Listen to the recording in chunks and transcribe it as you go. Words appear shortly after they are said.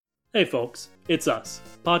Hey folks, it's us,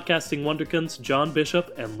 podcasting wonderkins John Bishop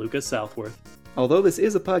and Lucas Southworth. Although this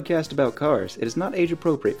is a podcast about cars, it is not age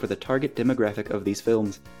appropriate for the target demographic of these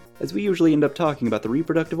films, as we usually end up talking about the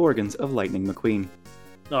reproductive organs of Lightning McQueen.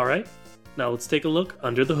 Alright, now let's take a look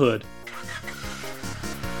under the hood.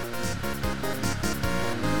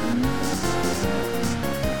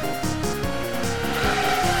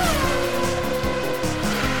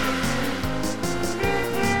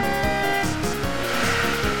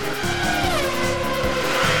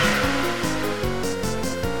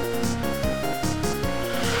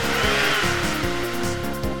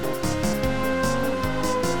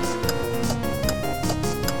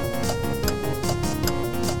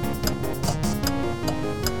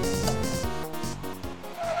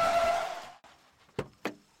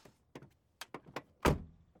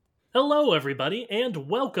 Hello, everybody, and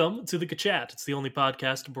welcome to the Chat. It's the only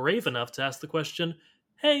podcast brave enough to ask the question,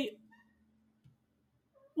 hey,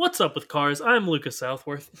 what's up with cars? I'm Lucas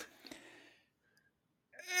Southworth.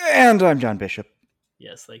 And I'm John Bishop.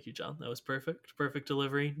 Yes, thank you, John. That was perfect. Perfect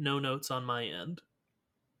delivery. No notes on my end.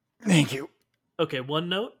 Thank you. Okay, one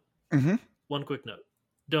note. Mm-hmm. One quick note.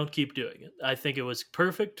 Don't keep doing it. I think it was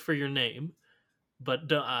perfect for your name, but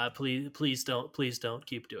please don't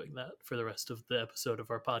keep doing that for the rest of the episode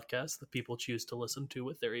of our podcast that people choose to listen to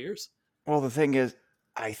with their ears. Well, the thing is,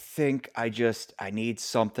 I think I need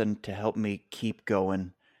something to help me keep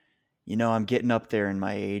going. You know, I'm getting up there in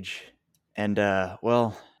my age, and,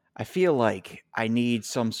 I feel like I need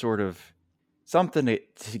some sort of something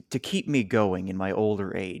to keep me going in my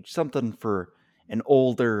older age. Something for an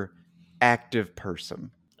older, active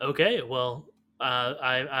person. Okay, well,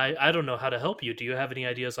 I don't know how to help you. Do you have any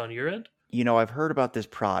ideas on your end? You know, I've heard about this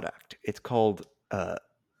product. It's called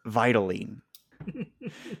Vitaline.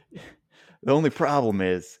 The only problem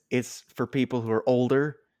is it's for people who are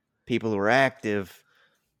older, people who are active,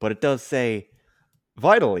 but it does say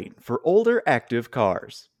Vitaline for older active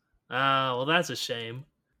cars. Well, that's a shame.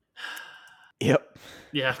 Yep.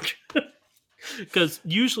 Yeah. Because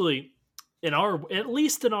usually, at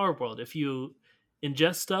least in our world, if you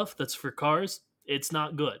ingest stuff that's for cars, it's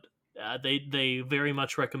not good. They very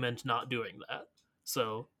much recommend not doing that.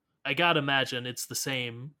 So I gotta imagine it's the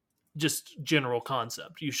same, just general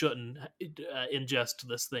concept. You shouldn't ingest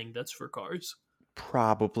this thing that's for cars.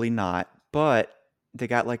 Probably not, but they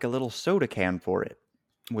got like a little soda can for it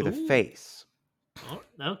with a face. Oh,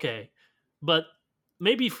 okay. But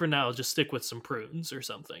maybe for now, just stick with some prunes or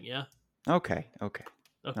something, yeah? Okay.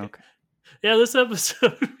 Yeah, this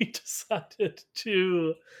episode we decided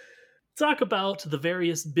to talk about the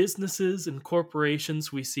various businesses and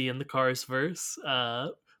corporations we see in the Carsverse,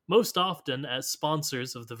 most often as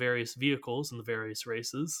sponsors of the various vehicles and the various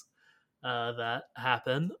races that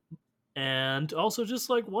happen, and also just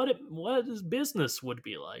like what his business would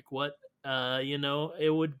be like, what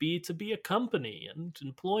it would be to be a company and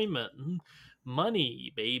employment and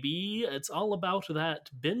money, baby. It's all about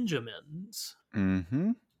that Benjamins.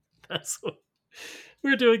 Mm-hmm. That's what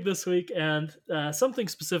we're doing this week, and something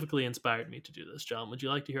specifically inspired me to do this. John, would you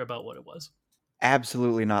like to hear about what it was?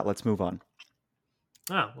 Absolutely not. Let's move on.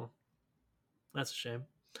 Oh, well, that's a shame.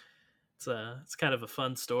 It's kind of a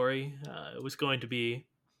fun story. It was going to be...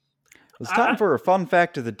 It's time for a fun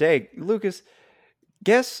fact of the day. Lucas,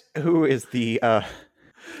 guess who is the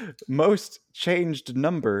most changed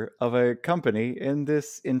number of a company in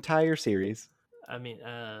this entire series? I mean,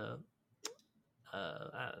 I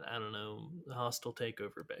don't know. Hostile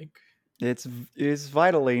Takeover Bank. It's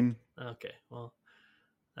Vitaline. Okay, well,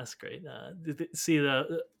 that's great. See,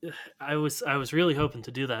 I was really hoping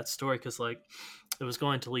to do that story because, like, it was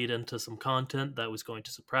going to lead into some content that was going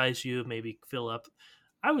to surprise you, maybe fill up.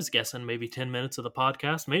 I was guessing maybe 10 minutes of the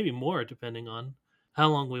podcast, maybe more, depending on how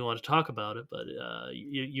long we want to talk about it. But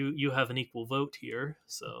you have an equal vote here,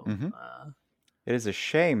 so. Mm-hmm. It is a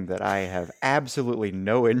shame that I have absolutely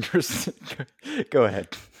no interest. Go ahead.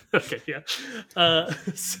 Okay, yeah.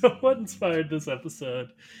 So what inspired this episode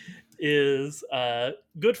is a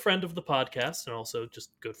good friend of the podcast and also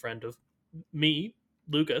just good friend of me,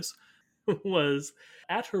 Lucas, was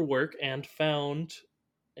at her work and found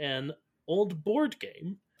an old board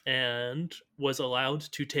game and was allowed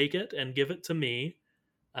to take it and give it to me.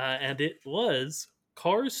 And it was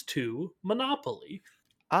Cars 2 Monopoly.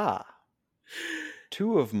 Ah.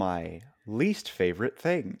 Two of my least favorite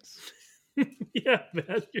things. Yeah,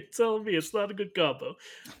 man, you're telling me it's not a good combo.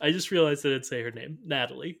 I just realized I didn't say her name.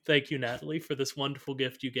 Natalie. Thank you, Natalie, for this wonderful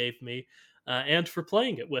gift you gave me, and for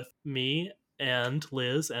playing it with me and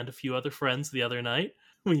Liz and a few other friends the other night.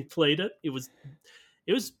 We played it. It was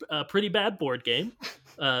a pretty bad board game.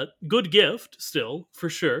 Good gift, still, for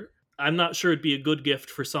sure. I'm not sure it'd be a good gift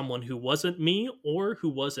for someone who wasn't me or who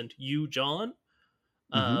wasn't you, John.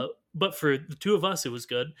 Mhm. But for the two of us, it was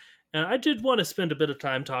good. And I did want to spend a bit of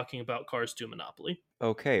time talking about Cars 2 Monopoly.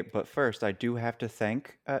 Okay, but first I do have to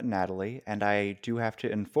thank, Natalie, and I do have to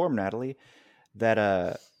inform Natalie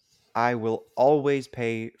that, I will always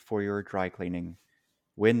pay for your dry cleaning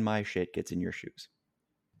when my shit gets in your shoes.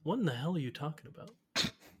 What in the hell are you talking about?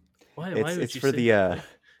 Why It's would it's you for say the, that? Like,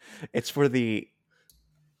 it's for the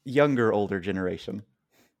younger, older generation.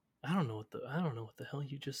 I don't know what the hell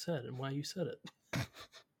you just said and why you said it.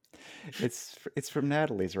 It's from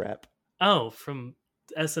Natalie's rap. Oh, from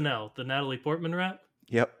SNL, the Natalie Portman rap?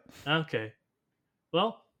 Yep. Okay.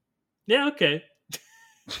 Well, yeah, okay.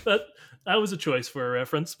 That that was a choice for a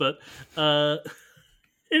reference, but uh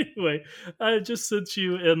anyway, I just sent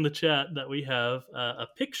you in the chat that we have a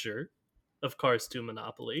picture of Cars 2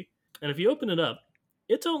 Monopoly. And if you open it up,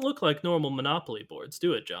 it don't look like normal Monopoly boards,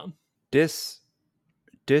 do it, John? Dis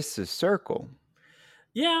dis is circle.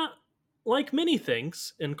 Yeah, like many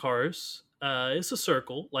things in cars, it's a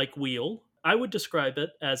circle, like wheel. I would describe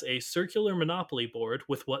it as a circular Monopoly board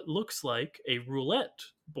with what looks like a roulette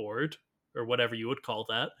board, or whatever you would call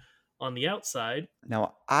that, on the outside.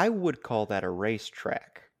 Now, I would call that a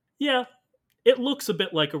racetrack. Yeah, it looks a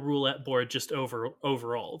bit like a roulette board just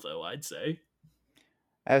overall, though, I'd say.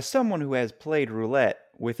 As someone who has played roulette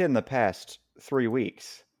within the past 3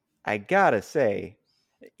 weeks, I gotta say,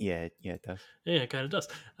 yeah, it does. Yeah, it kind of does.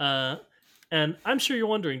 Uh, and I'm sure you're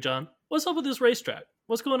wondering, John, what's up with this racetrack?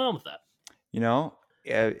 What's going on with that? You know,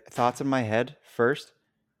 thoughts in my head first.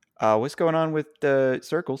 What's going on with the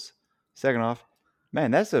circles? Second off,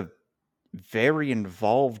 man, that's a very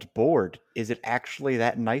involved board. Is it actually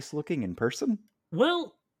that nice looking in person?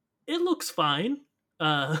 Well, it looks fine.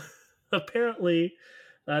 Uh, apparently,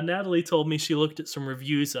 Natalie told me she looked at some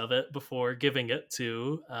reviews of it before giving it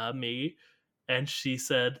to me, and she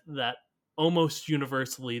said that almost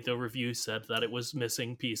universally the reviews said that it was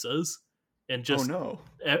missing pieces, and Oh just no.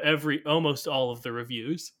 every almost all of the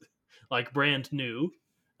reviews, like brand new,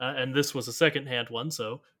 and this was a secondhand one,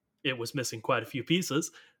 so it was missing quite a few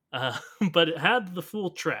pieces, uh, but it had the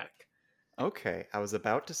full track. Okay, I was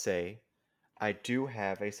about to say I do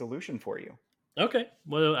have a solution for you. Okay,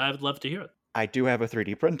 well, I would love to hear it. I do have a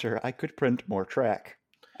 3D printer. I could print more track.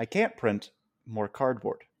 I can't print more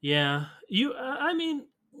cardboard. Yeah, you. I mean,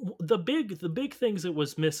 the big things it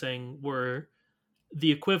was missing were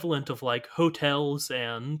the equivalent of like hotels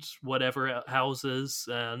and whatever houses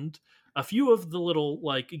and a few of the little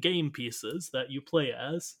like game pieces that you play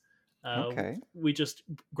as. Okay. We just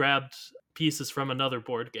grabbed pieces from another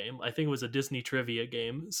board game. I think it was a Disney trivia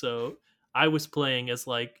game. So I was playing as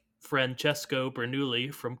like Francesco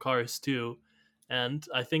Bernoulli from Cars 2, and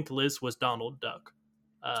I think Liz was Donald Duck.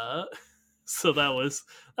 Uh, so that was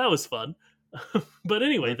fun. But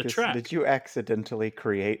anyway, the Lucas, did track. you accidentally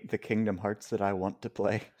create the Kingdom Hearts that I want to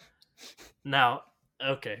play? Now,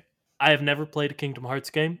 okay, I have never played a Kingdom Hearts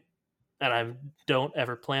game, and I don't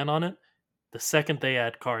ever plan on it. The second they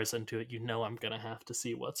add cars into it, I'm gonna have to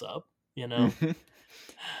see what's up. You know?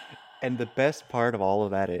 And the best part of all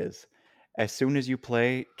of that is, as soon as you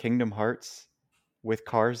play Kingdom Hearts with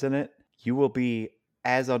cars in it, you will be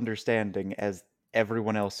as understanding as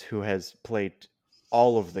everyone else who has played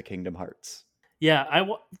all of the Kingdom Hearts. Yeah,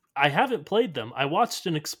 I haven't played them. I watched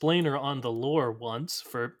an explainer on the lore once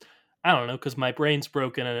for I don't know because my brain's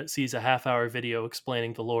broken and it sees a half-hour video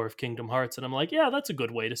explaining the lore of Kingdom Hearts, and I'm like, yeah, that's a good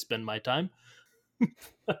way to spend my time.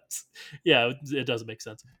 Yeah, it does make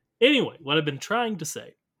sense. Anyway, what I've been trying to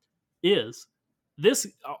say is this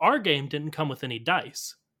our game didn't come with any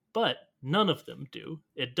dice, but none of them do.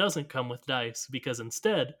 It doesn't come with dice because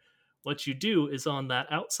instead, what you do is on that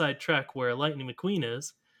outside track where Lightning McQueen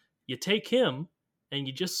is, you take him and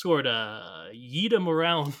you just sort of yeet him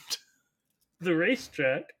around the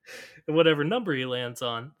racetrack, and whatever number he lands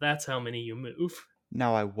on, that's how many you move.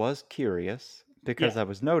 Now, I was curious Yeah, because I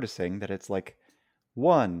was noticing that it's like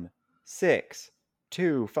 1, 6,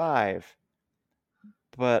 2, 5,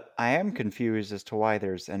 but I am confused as to why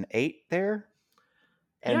there's an 8 there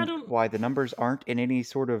yeah. I and don't. why the numbers aren't in any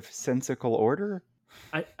sort of sensical order.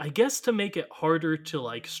 I guess to make it harder to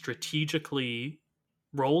like strategically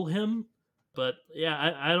roll him, but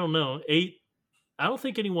yeah, I don't know. Eight. I don't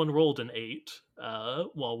think anyone rolled an eight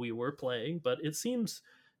while we were playing, but it seems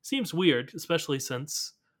weird, especially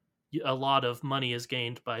since a lot of money is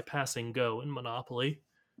gained by passing go in Monopoly.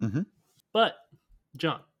 Hmm. But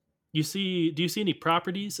John, do you see any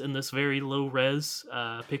properties in this very low res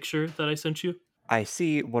picture that I sent you? I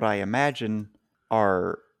see what I imagine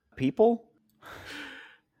are people.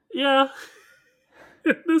 Yeah,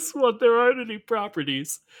 in this one there aren't any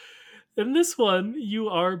properties. In this one, you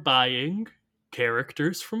are buying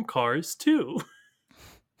characters from Cars 2.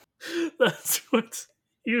 That's what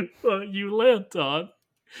you land on,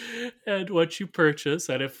 and what you purchase.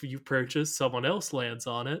 And if you purchase, someone else lands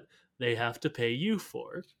on it. They have to pay you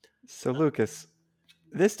for. So, Lucas,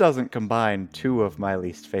 this doesn't combine two of my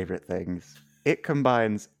least favorite things. It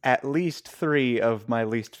combines at least three of my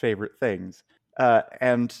least favorite things.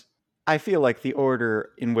 And I feel like the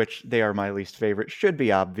order in which they are my least favorite should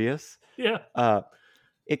be obvious. Yeah, Uh,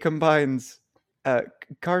 it combines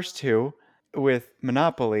Cars 2 with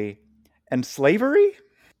Monopoly and slavery?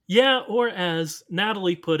 yeah. Or as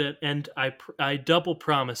Natalie put it, and I double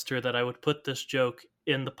promised her that I would put this joke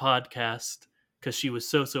in the podcast because she was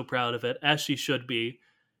so proud of it, as she should be.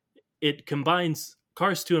 It combines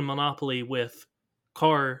Cars 2 and Monopoly with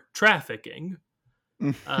car trafficking.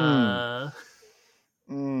 Hmm. Uh,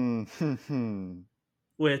 Hmm.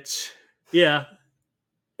 which, yeah,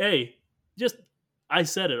 hey, just I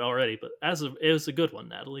said it already, but it was a good one,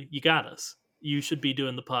 Natalie. You got us. You should be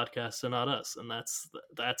doing the podcast and not us, and that's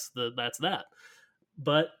that.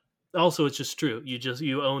 But also, it's just true.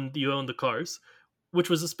 You own the cars, which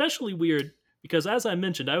was especially weird because, as I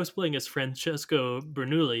mentioned, I was playing as Francesco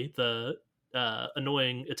Bernoulli, the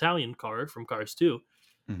annoying Italian car from Cars 2,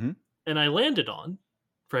 Hmm. and I landed on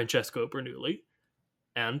Francesco Bernoulli,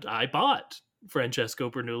 and I bought Francesco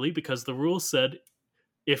Bernoulli because the rules said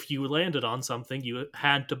if you landed on something, you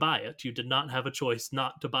had to buy it. You did not have a choice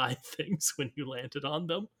not to buy things when you landed on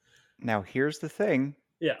them. Now, here's the thing.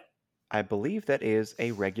 Yeah. I believe that is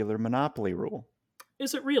a regular Monopoly rule.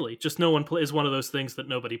 Is it really? Just no one plays one of those things that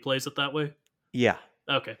nobody plays it that way? Yeah,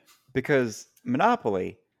 Okay. because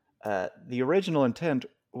Monopoly, the original intent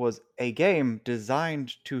was a game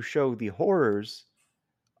designed to show the horrors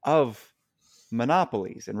of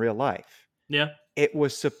monopolies in real life. Yeah. It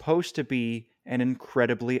was supposed to be an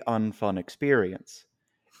incredibly unfun experience.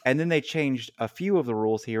 And then they changed a few of the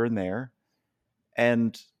rules here and there,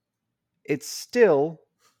 and it still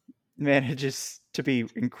manages to be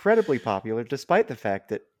incredibly popular, despite the fact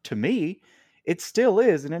that, to me, it still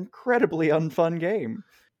is an incredibly unfun game.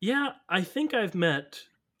 Yeah, I think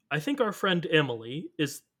our friend Emily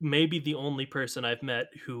is maybe the only person I've met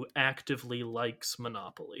who actively likes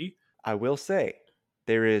Monopoly. I will say,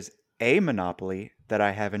 there is a Monopoly that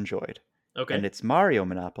I have enjoyed, and Okay. it's Mario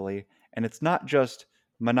Monopoly, and it's not just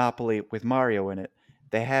Monopoly with Mario in it.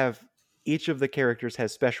 They have each of the characters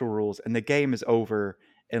has special rules, and the game is over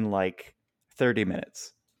in like 30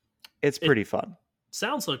 minutes. It's It pretty fun.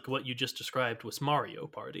 sounds like what you just described was Mario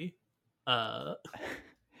Party. Uh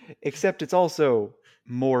Except it's also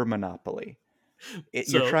more Monopoly. You're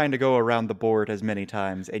so trying to go around the board as many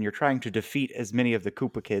times, and you're trying to defeat as many of the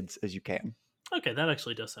Koopa kids as you can. okay, that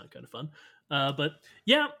actually does sound kind of fun. But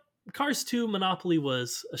yeah, Cars 2 Monopoly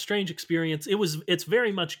was a strange experience. It's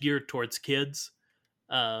very much geared towards kids.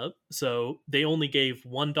 So they only gave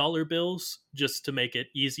 $1 bills just to make it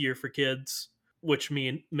easier for kids, which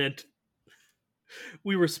meant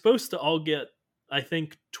we were supposed to all get, I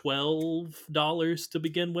think, $12 to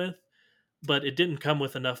begin with, but it didn't come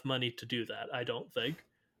with enough money to do that. I don't think.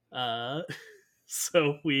 Uh,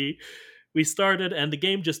 so we started, and the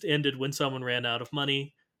game just ended when someone ran out of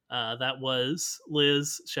money. That was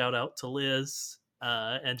Liz. Shout out to Liz.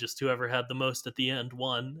 And just whoever had the most at the end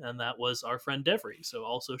won, and that was our friend Devry. So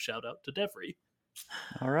also shout out to Devry.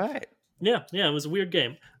 All right. Yeah, it was a weird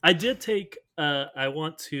game. I did take. I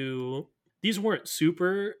want to. These weren't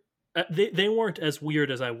super. They weren't as weird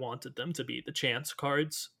as I wanted them to be. The chance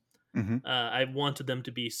cards. Mm-hmm. I wanted them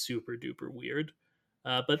to be super duper weird.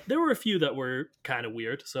 But there were a few that were kind of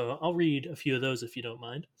weird, so I'll read a few of those if you don't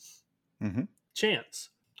mind. Mm-hmm. Chance.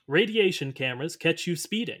 Radiation cameras catch you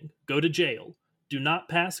speeding. Go to jail. Do not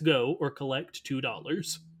pass go or collect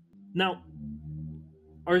 $2. Now,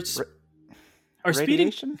 are Ra- are speeding?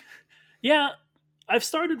 radiation? Yeah, I've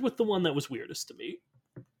started with the one that was weirdest to me.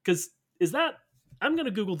 Because is that? I'm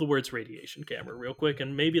gonna Google the words radiation camera real quick,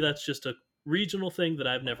 and maybe that's just a regional thing that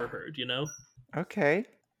I've never heard. Okay.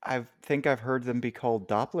 I think I've heard them be called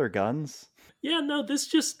Doppler guns. Yeah, no, this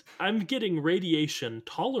just I'm getting radiation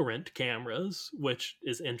tolerant cameras, which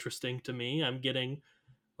is interesting to me. I'm getting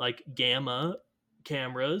like gamma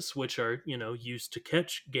cameras, which are, used to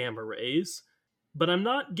catch gamma rays, but I'm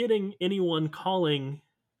not getting anyone calling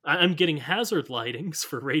I'm getting hazard lightings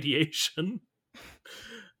for radiation,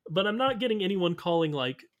 but I'm not getting anyone calling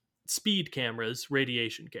like speed cameras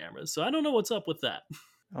radiation cameras. So I don't know what's up with that.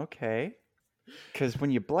 Okay. Because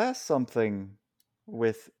when you blast something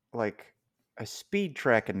with, like, a speed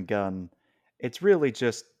tracking gun, it's really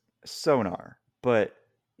just sonar. But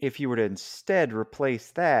if you were to instead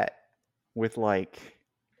replace that with, like,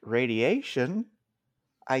 Radiation?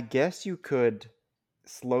 I guess you could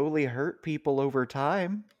slowly hurt people over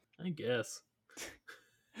time. I guess.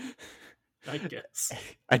 I guess.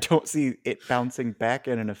 I don't see it bouncing back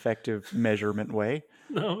in an effective measurement way.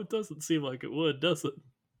 No, it doesn't seem like it would, does it?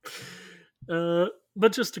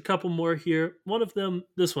 But just a couple more here. One of them,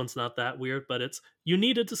 this one's not that weird, but it's you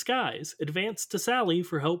need a disguise. Advance to Sally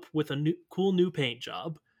for help with a cool new paint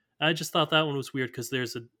job. I just thought that one was weird because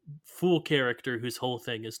there's a full character whose whole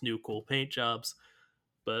thing is new cool paint jobs,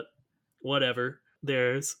 but whatever.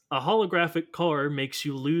 There's a holographic car makes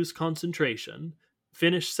you lose concentration.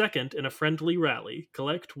 Finish second in a friendly rally.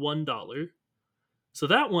 Collect $1. So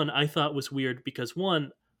that one I thought was weird because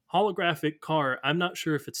one, holographic car, I'm not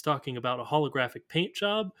sure if it's talking about a holographic paint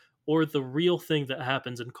job or the real thing that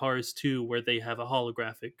happens in Cars 2 where they have a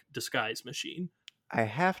holographic disguise machine. I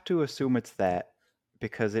have to assume it's that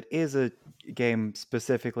because it is a game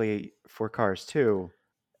specifically for Cars 2,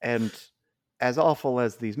 and as awful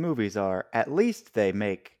as these movies are, at least they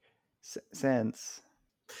make sense.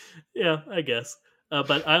 Yeah, I guess.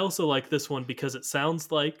 But I also like this one because it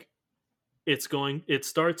sounds like it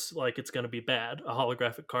starts like it's going to be bad. A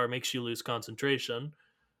holographic car makes you lose concentration.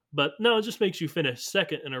 But no, it just makes you finish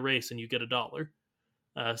second in a race and you get $1.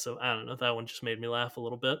 So I don't know. That one just made me laugh a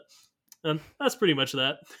little bit. And that's pretty much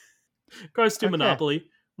that. Cars 2 Okay. Monopoly.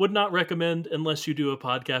 Would not recommend unless you do a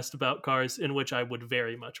podcast about cars, in which I would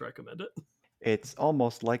very much recommend it. It's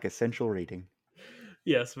almost like essential reading.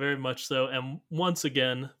 Yes, very much so. And once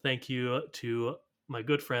again, thank you to my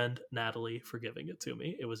good friend Natalie for giving it to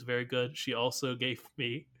me. It was very good. She also gave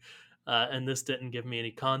me, and this didn't give me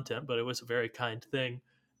any content, but it was a very kind thing,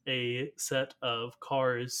 a set of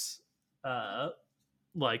cars, uh,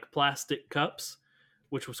 like plastic cups,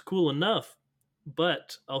 which was cool enough.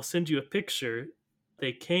 But I'll send you a picture.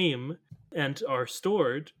 They came and are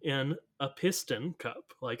stored in a piston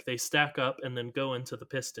cup. Like they stack up and then go into the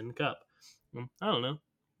piston cup. I don't know.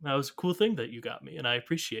 That was a cool thing that you got me, and I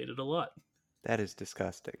appreciate it a lot. That is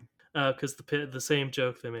disgusting. Because the same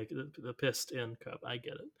joke they make, the pissed in cup. I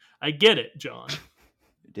get it. I get it, John.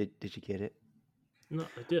 Did you get it? No,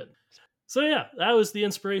 I did. So yeah, that was the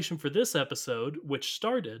inspiration for this episode, which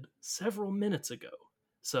started several minutes ago.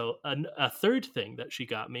 So a third thing that she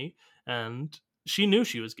got me, and she knew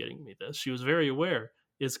she was getting me this. She was very aware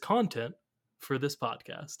is content for this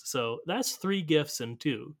podcast. So that's 3 gifts in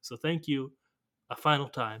 2. So thank you a final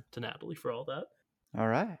time to Natalie for all that. All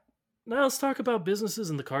right. Now let's talk about businesses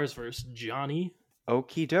in the cars verse. Johnny.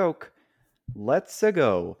 Okie doke. Let's a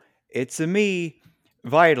go. It's a me,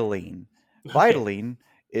 Vitaline. Okay, Vitaline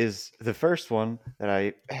is the first one that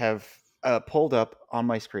I have pulled up on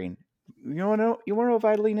my screen. You want to know? You want to know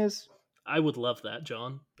what Vitaline is? I would love that,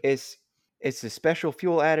 John. It's it's a special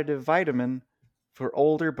fuel additive vitamin for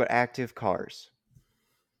older but active cars.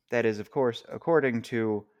 That is, of course, according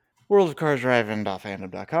to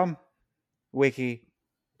worldofcarsdriving.fandom.com, wiki,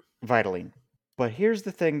 Vitaline. But here's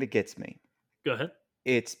the thing that gets me. Go ahead.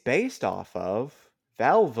 It's based off of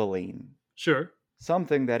Valvoline, Sure.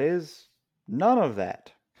 something that is none of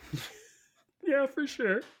that. Yeah, for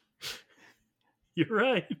sure. You're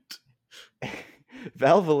right.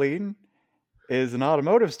 Valvoline is an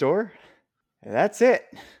automotive store. And that's it.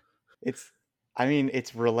 It's, I mean,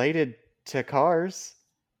 it's related to cars,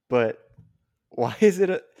 but why is it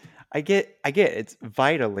a? I get it's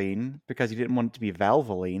Vitaline because you didn't want it to be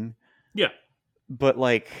Valvoline, Yeah. but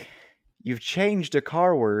like you've changed a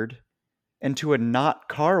car word into a not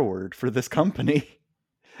car word for this company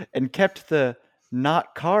and kept the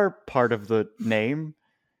not car part of the name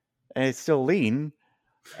and it's still lean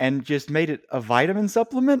and just made it a vitamin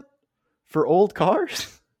supplement for old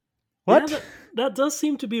cars? Yeah, What? that does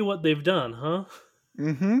seem to be what they've done, huh?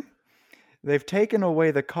 Mm-hmm. They've taken away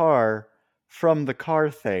the car from the car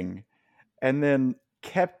thing and then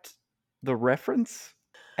kept the reference.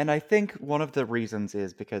 And I think one of the reasons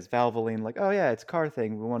is because Valvoline, like, oh yeah, it's a car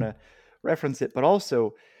thing. We want to reference it, but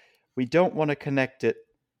also we don't want to connect it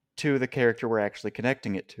to the character we're actually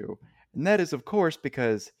connecting it to. And that is, of course,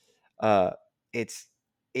 because uh, its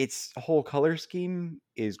its whole color scheme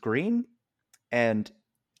is green, and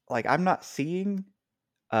like I'm not seeing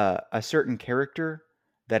a certain character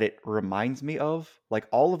that it reminds me of. Like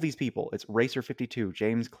all of these people, it's Racer 52,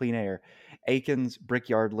 James Clean Air, Akins,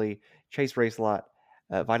 Brickyardly, Chase Racelot,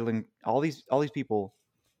 Vitamin, all these people,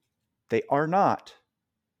 they are not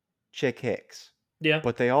Chick Hicks, Yeah,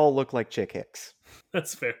 but they all look like Chick Hicks.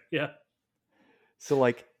 that's fair. Yeah. So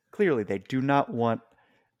like clearly they do not want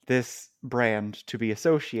this brand to be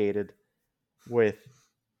associated with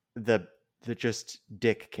the the just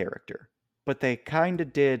dick character. but they kind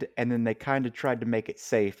of did, and then they kind of tried to make it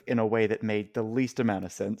safe in a way that made the least amount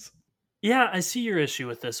of sense. Yeah, I see your issue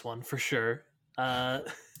with this one for sure.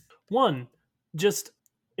 One, just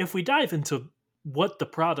if we dive into what the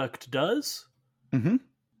product does, Mm-hmm.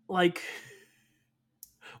 like,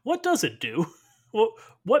 what does it do? What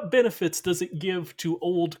what benefits does it give to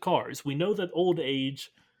old cars? We know that old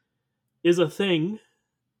age is a thing,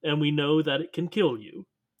 and we know that it can kill you,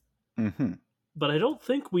 Mm-hmm. but I don't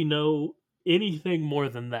think we know anything more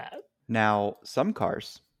than that. Now, some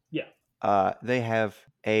cars, Yeah, they have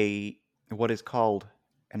a what is called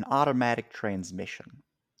an automatic transmission.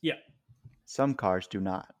 yeah, Some cars do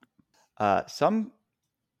not. Some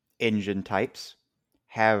engine types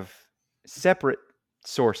have separate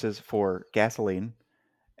sources for gasoline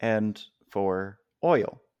and for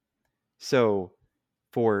oil. So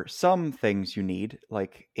for some things you need,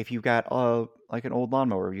 like if you got like an old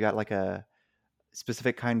lawnmower, you got like a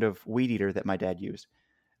specific kind of weed eater that my dad used.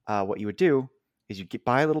 What you would do is you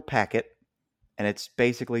buy a little packet, and it's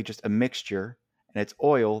basically just a mixture, and it's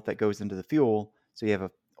oil that goes into the fuel. So you have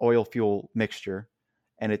a oil fuel mixture,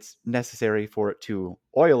 and it's necessary for it to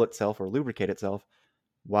oil itself or lubricate itself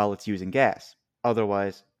while it's using gas.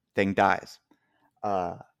 Otherwise, thing dies.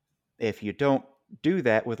 Uh, if you don't do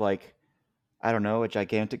that with like I don't know, a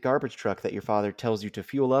gigantic garbage truck that your father tells you to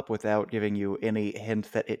fuel up without giving you any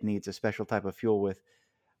hint that it needs a special type of fuel with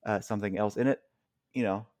something else in it. You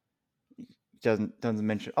know, doesn't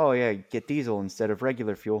mention. Oh yeah, get diesel instead of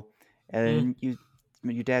regular fuel, mm,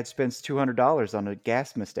 and your dad spends $200 on a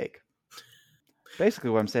gas mistake. Basically,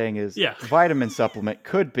 what I'm saying is yeah, vitamin supplement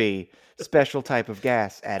could be special type of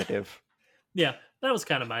gas additive. yeah. That was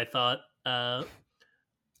kind of my thought.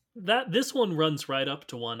 That this one runs right up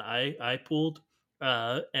to one I pulled,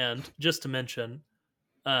 and just to mention,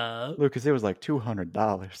 uh, Lucas, it was like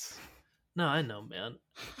 $200. no, I know, man.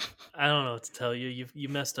 I don't know what to tell you. You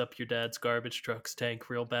messed up your dad's garbage truck's tank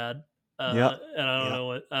real bad, Yep. and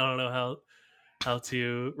Yep. I don't know how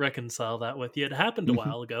to reconcile that with you. It happened a Hmm.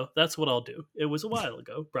 while ago. That's what I'll do. It was a while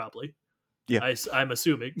ago, probably. Yeah. I'm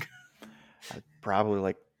assuming. Probably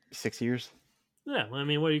like 6 years. Yeah, I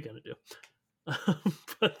mean, what are you gonna do?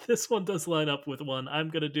 But this one does line up with one I'm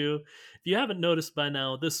gonna do. If you haven't noticed by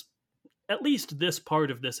now, this at least this part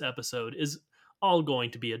of this episode is all going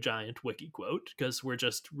to be a giant wiki quote because we're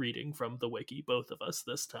just reading from the wiki, both of us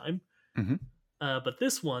this time. Hmm. But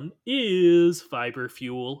this one is fiber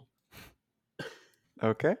fuel.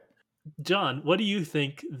 Okay. John, what do you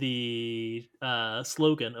think the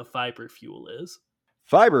slogan of fiber fuel is?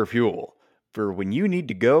 Fiber fuel for when you need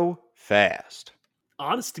to go fast.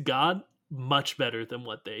 Honest to God, much better than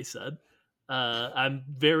what they said. I'm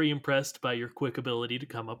very impressed by your quick ability to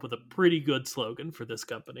come up with a pretty good slogan for this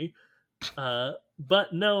company.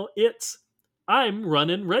 But no, it's I'm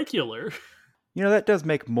running regular. That does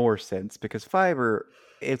make more sense because fiber,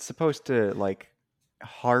 it's supposed to like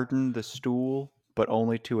harden the stool, but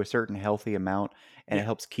only to a certain healthy amount, and it Yeah,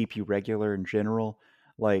 helps keep you regular in general.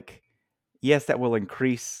 Like, yes, that will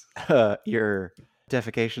increase your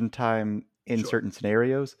defecation time in sure. certain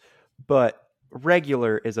scenarios, but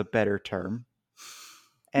regular is a better term,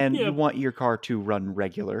 and Yeah, you want your car to run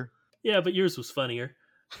regular. yeah, but yours was funnier.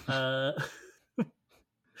 Uh,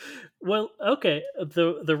 well, okay,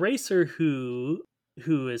 the racer who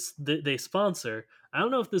is they sponsor. I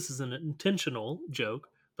don't know if this is an intentional joke,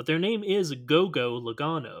 but their name is Gogo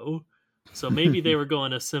Logano. So maybe they were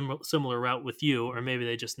going a similar route with you, or maybe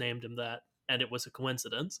they just named him that, and it was a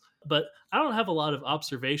coincidence. But I don't have a lot of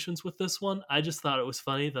observations with this one. I just thought it was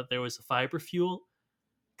funny that there was a fiber fuel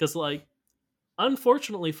because, like,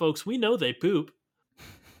 unfortunately, folks, we know they poop.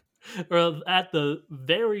 Or at the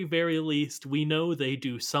very, very least, we know they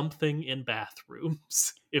do something in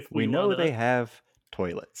bathrooms if We we know want they to. have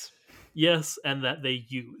toilets. Yes, and that they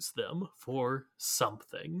use them for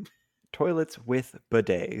something. Toilets with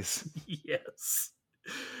bidets. Yes.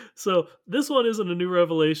 So this one isn't a new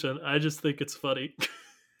revelation. I just think it's funny.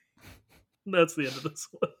 That's the end of this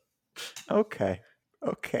one. Okay.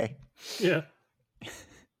 Okay. Yeah.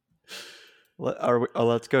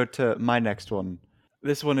 Let's go to my next one.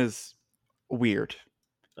 This one is weird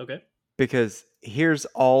Okay. because here's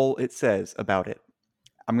all it says about it.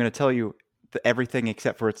 I'm going to tell you everything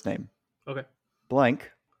except for its name. Okay.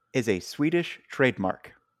 Blank is a Swedish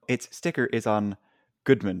trademark. Its sticker is on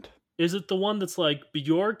Goodman. Is it the one that's like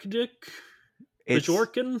Bjorkdick? It's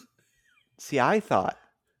Bjorken? see, I thought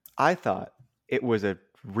it was a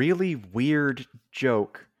really weird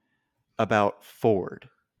joke about Ford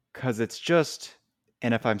because it's just,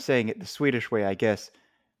 and if I'm saying it the Swedish way, I guess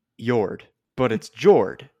Jord, but it's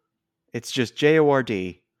Jord. It's just Jord,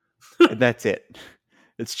 and that's it.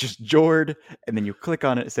 It's just Jord, and then you click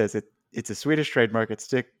on it. It says it's a Swedish trademark. It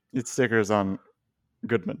stickers on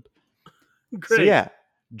Goodman. So Great. yeah,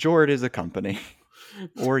 Jord is a company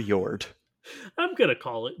or Jord. I'm gonna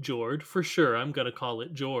call it Jord for sure. I'm gonna call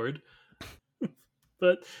it Jord.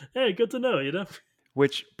 But hey, good to know. You know.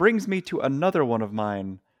 Which brings me to another one of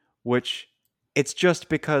mine, which it's just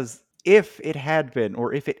because if it had been,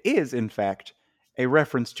 or if it is in fact, a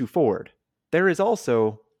reference to Ford, there is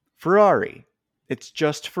also Ferrari. It's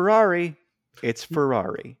just Ferrari. It's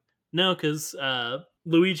Ferrari. No, because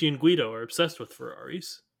Luigi and Guido are obsessed with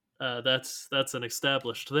Ferraris. That's an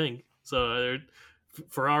established thing. So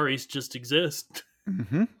Ferraris just exist.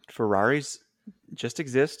 Ferraris just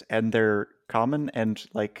exist, and they're common and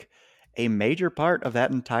like a major part of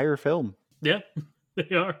that entire film. Yeah,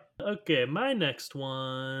 they are. Okay, my next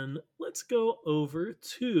one. Let's go over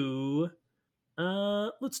to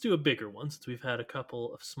let's do a bigger one since we've had a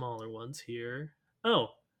couple of smaller ones here. Oh,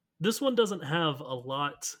 this one doesn't have a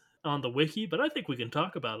lot on the wiki, but I think we can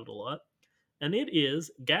talk about it a lot. And it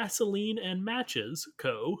is Gasoline and Matches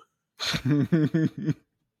Co.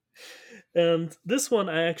 And this one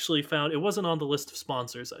I actually found, it wasn't on the list of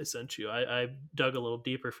sponsors I sent you. I dug a little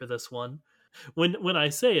deeper for this one. When I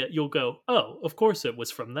say it, you'll go, "Oh, of course it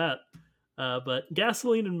was from that." But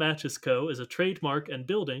Gasoline and Matches Co. is a trademark and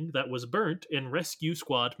building that was burnt in Rescue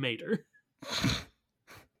Squad Mater.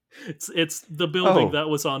 It's the building Oh, that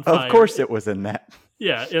was on of fire. course it was in that.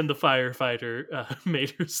 Yeah, in the firefighter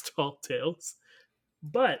Mater's tall tales.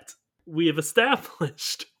 But we have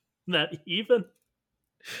established that even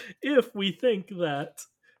if we think that,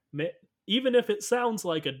 even if it sounds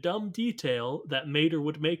like a dumb detail that Mater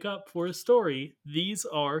would make up for a story, these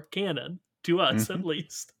are canon, to us hmm at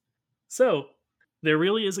least. So, there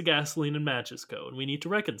really is a Gasoline and Matches Co., and we need to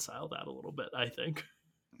reconcile that a little bit, I think.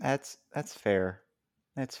 That's fair.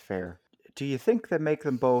 That's fair. Do you think they make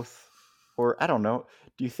them both, or I don't know?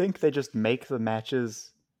 Do you think they just make the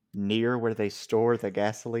matches near where they store the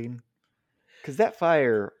gasoline? Because that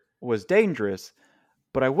fire was dangerous,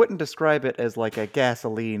 but I wouldn't describe it as like a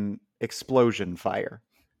gasoline explosion fire.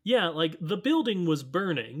 Yeah, like the building was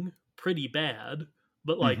burning pretty bad,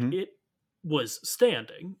 but like hmm it was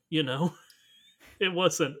standing, you know? It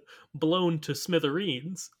wasn't blown to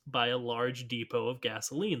smithereens by a large depot of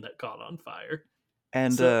gasoline that caught on fire.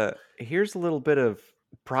 And So, here's a little bit of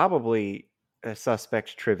probably a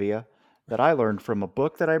suspect trivia that I learned from a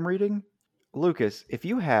book that I'm reading. Lucas, if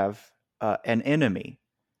you have an enemy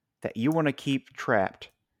that you want to keep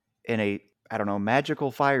trapped in a, I don't know,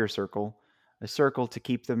 magical fire circle, a circle to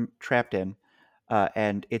keep them trapped in,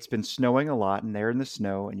 and it's been snowing a lot and they're in the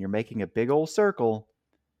snow and you're making a big old circle,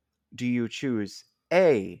 do you choose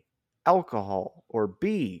A, alcohol, or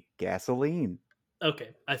B, gasoline? okay,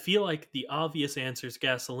 I feel like the obvious answer is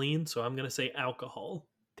gasoline, so I'm going to say alcohol.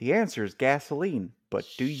 The answer is gasoline, but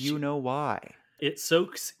do you Shit. know why? It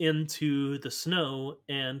soaks into the snow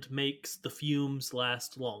and makes the fumes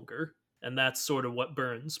last longer. And that's sort of what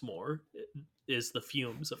burns more is the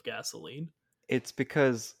fumes of gasoline. It's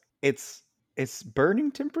because its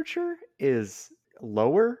burning temperature is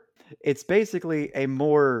lower. It's basically a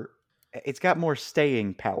more it's got more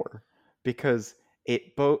staying power because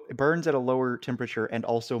it burns at a lower temperature and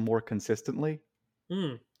also more consistently.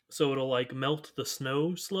 Hmm. So it'll like melt the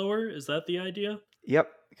snow slower? Is that the idea?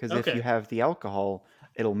 Yep, because if you Okay. have the alcohol,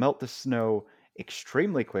 it'll melt the snow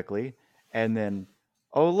extremely quickly and then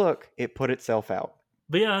oh look, it put itself out.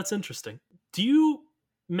 But yeah, that's interesting. Do you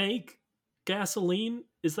make gasoline?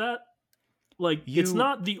 Is that like it's You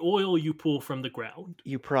not the oil you pull from the ground?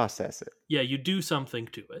 you process it. Yeah, you do something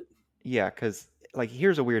to it. Yeah, because like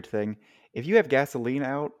here's a weird thing: if you have gasoline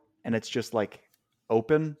out and it's just like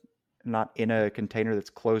open, not in a container that's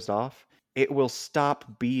closed off, it will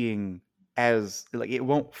stop being as like it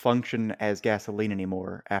won't function as gasoline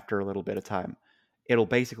anymore after a little bit of time. It'll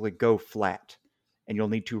basically go flat, and you'll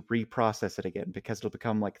need to reprocess it again because it'll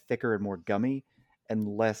become like thicker and more gummy and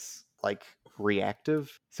less like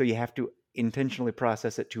reactive. So you have to intentionally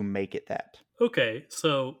process it to make it that. Okay,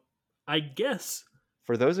 so I guess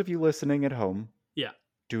For those of you listening at home, yeah.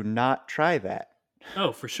 do not try that.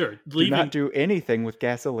 Oh, for sure. Do not Leaving do anything with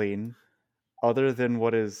gasoline other than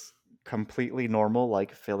what is completely normal,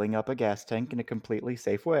 like filling up a gas tank in a completely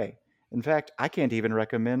safe way. In fact, I can't even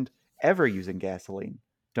recommend ever using gasoline.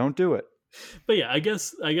 Don't do it. but yeah, I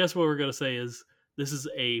guess what we're going to say is this is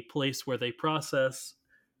a place where they process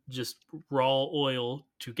just raw oil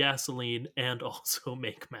to gasoline and also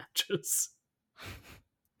make matches.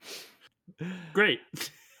 Great.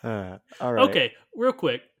 All right. Okay, real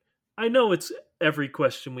quick. I know it's every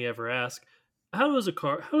question we ever ask. How does a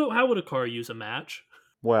car how would a car use a match?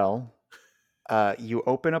 Well, You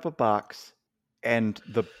open up a box, and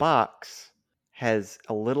the box has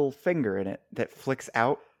a little finger in it that flicks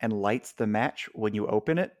out and lights the match when you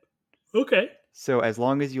open it. Okay. So as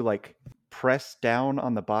long as you like press down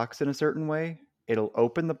on the box in a certain way, it'll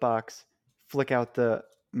open the box, flick out the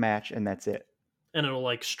match, and that's it. And it'll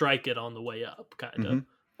like strike it on the way up, kind hmm of.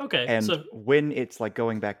 Okay, And so when it's like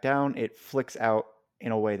going back down, it flicks out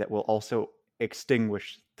in a way that will also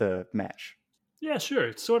extinguish the match. yeah, sure.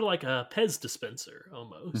 It's sort of like a Pez dispenser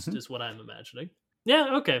almost hmm is what I'm imagining.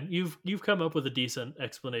 Yeah, okay. You've come up with a decent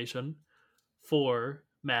explanation for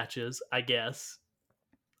matches, I guess.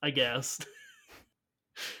 I guess.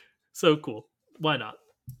 So cool. Why not?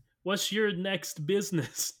 What's your next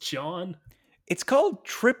business, John? It's called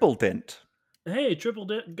Triple Dent. Hey, triple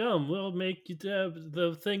dent gum will make you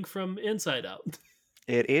the thing from Inside Out.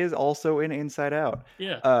 It is also in Inside Out.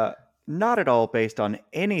 Yeah. Uh, Not at all based on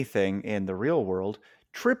anything in the real world.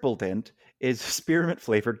 Triple Dent is spearmint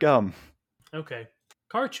flavored gum. Okay.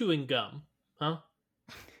 Car chewing gum, huh?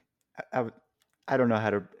 I, I, I don't know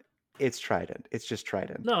how to. It's Trident. It's just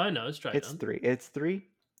Trident. No, I know it's It's Trident. three. It's three.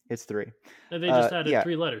 It's three. And they just added Yeah,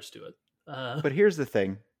 3 letters to it. but here's the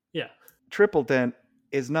thing. Yeah. Triple Dent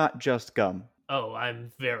is not just gum. Oh,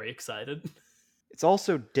 I'm very excited. It's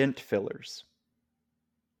also dent fillers.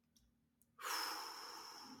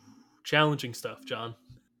 Challenging stuff, John.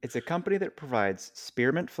 It's a company that provides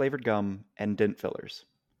spearmint flavored gum and dent fillers.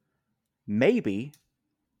 Maybe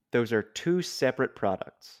those are two separate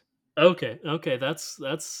products. Okay,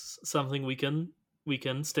 that's something we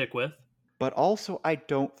can stick with. But also, I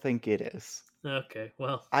don't think it is. Okay,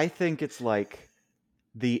 well, I think it's like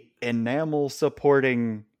the enamel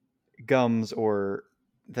supporting gums or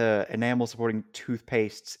the enamel supporting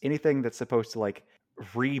toothpastes, anything that's supposed to like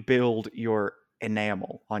rebuild your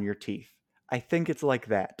enamel on your teeth. I think it's like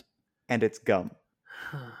that. And it's gum.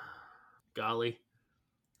 golly,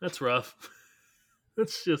 that's rough.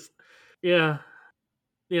 That's just, yeah,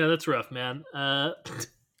 yeah, that's rough, man.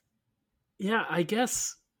 Yeah, I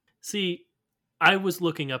guess. See, I was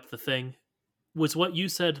looking up the thing. Was what you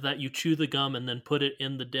said that you chew the gum and then put it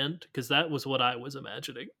in the dent? Because that was what I was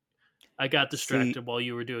imagining. I got See, distracted while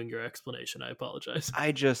you were doing your explanation. I apologize.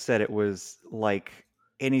 I just said it was like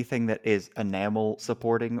anything that is enamel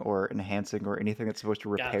supporting or enhancing or anything that's supposed to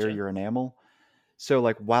repair Gotcha. your enamel. So,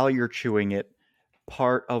 like, while you're chewing it,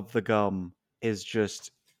 part of the gum is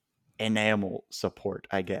just enamel support,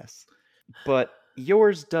 I guess. But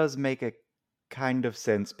yours does make a kind of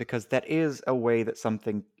sense because that is a way that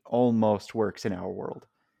something almost works in our world.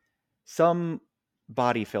 Some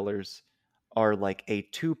body fillers are like a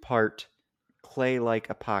two-part clay-like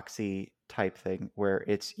epoxy type thing where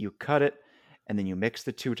it's you cut it and then you mix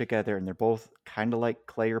the two together and they're both kind of like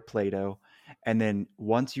clay or play-doh, and then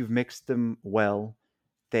once you've mixed them well,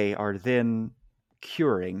 they are then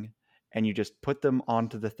curing, and you just put them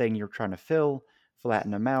onto the thing you're trying to fill,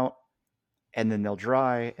 flatten them out, and then they'll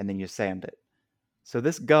dry, and then you sand it. So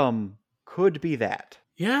this gum could be that.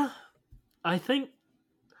 Yeah, I think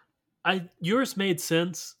I yours made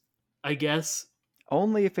sense. I guess.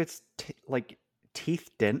 Only if it's like teeth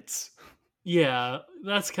dents. Yeah,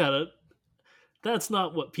 that's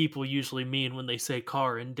not what people usually mean when they say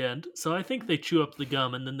car and dent. So I think they chew up the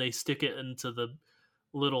gum and then they stick it into the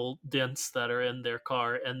little dents that are in their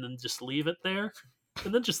car and then just leave it there.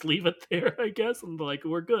 And then just leave it there, I guess, and like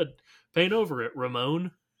we're good. Paint over it,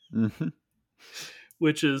 Ramon, hmm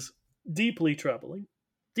which is deeply troubling.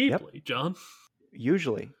 Yep. Deeply, John.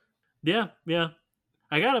 Usually. Yeah, yeah.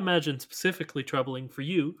 I gotta imagine specifically troubling for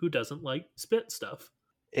you who doesn't like spit stuff.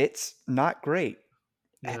 It's not great.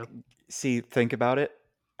 Yeah. See, think about it.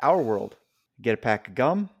 Our world. Get a pack of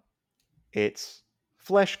gum. It's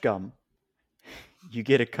flesh gum. You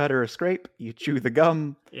get a cut or a scrape, you chew the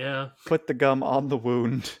gum, Yeah. put the gum on the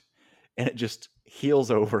wound, and it just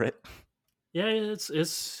heals over it. Yeah,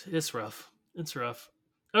 it's rough. It's rough.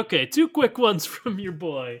 Okay, 2 quick ones from your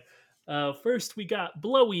boy. First, we got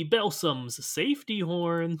Blowy Belsum's safety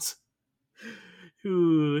horns,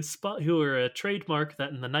 who are a trademark that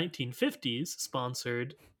in the 1950s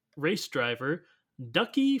sponsored race driver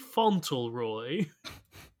Ducky Fauntleroy.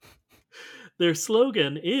 Their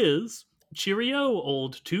slogan is "Cheerio,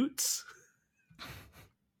 old toots."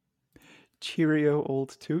 Cheerio,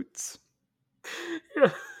 old toots.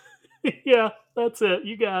 Yeah, yeah, that's it.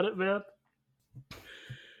 You got it, man.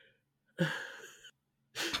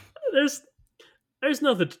 There's there's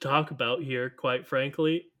nothing to talk about here, quite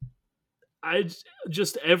frankly. I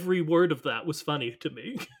just every word of that was funny to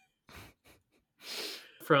me.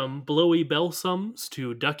 From blowy belsums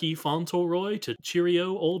to Ducky Fauntleroy to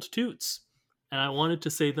Cheerio old toots. And I wanted to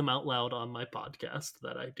say them out loud on my podcast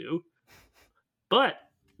that I do. But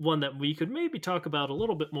one that we could maybe talk about a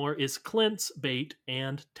little bit more is Clint's bait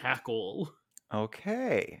and tackle.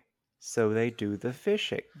 Okay. So they do the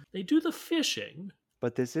fishing. They do the fishing.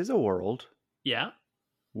 But this is a world Yeah.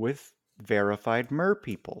 with verified mer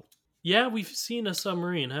people. Yeah, we've seen a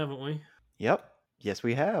submarine, haven't we? Yep. Yes,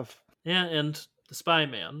 we have. Yeah, and the spy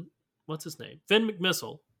man, what's his name? Finn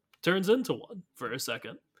McMissile turns into one for a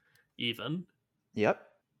second, even. Yep.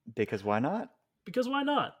 Because why not? Because why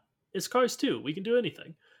not? It's Cars 2. We can do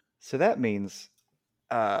anything. So that means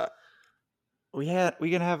uh we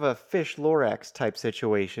can have a fish Lorax type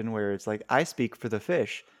situation where it's like I speak for the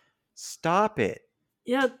fish. Stop it.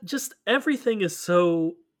 Yeah, just everything is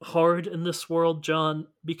so hard in this world, John,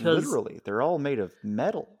 because Literally, they're all made of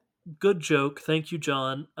metal. good joke. Thank you,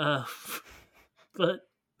 John. But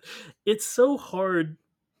it's so hard,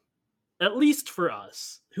 at least for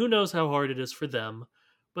us. Who knows how hard it is for them,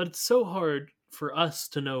 but it's so hard for us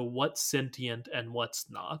to know what's sentient and what's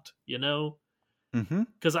not, you know? Mm-hmm.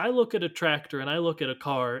 Because I look at a tractor and I look at a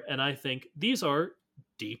car and I think these are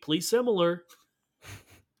deeply similar.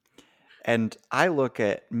 And I look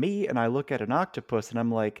at me and I look at an octopus and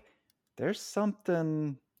I'm like, there's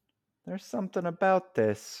something about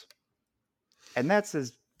this. And that's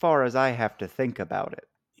as far as I have to think about it.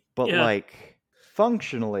 But Yeah, like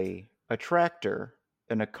functionally, a tractor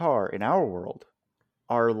and a car in our world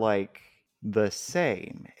are like the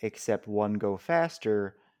same, except one go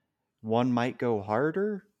faster, one might go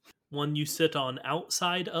harder. one you sit on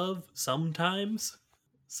outside of sometimes.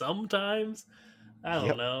 Sometimes. I don't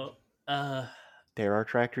Yep. know. Uh, There are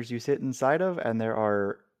tractors you sit inside of, and there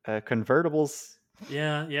are convertibles.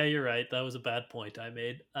 yeah, you're right. That was a bad point I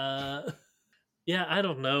made. Yeah, I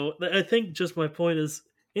don't know. I think just my point is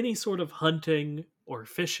any sort of hunting or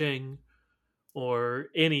fishing or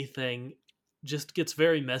anything just gets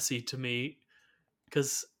very messy to me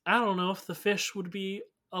because I don't know if the fish would be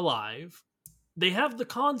alive. They have the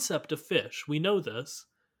concept of fish. We know this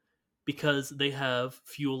because they have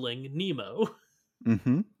fueling Nemo.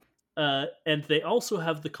 Mm-hmm. And they also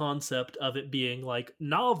have the concept of it being like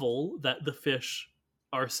novel that the fish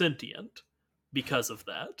are sentient because of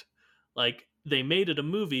that. Like they made it a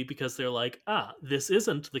movie because they're like, this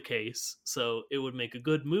isn't the case, so it would make a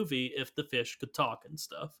good movie if the fish could talk and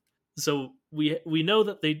stuff. So we know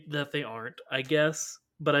that they aren't, I guess,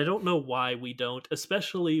 but I don't know why we don't,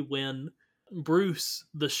 especially when Bruce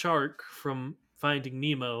the shark from Finding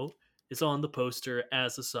Nemo is on the poster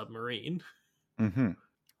as a submarine. Mm-hmm.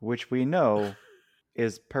 Which we know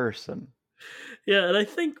is person. Yeah, and I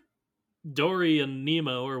think Dory and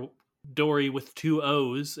Nemo, or Dory with two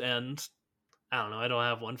O's, and I don't know, I don't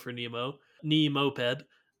have one for Nemo, Moped,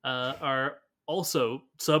 are also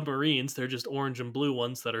submarines. They're just orange and blue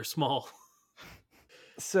ones that are small.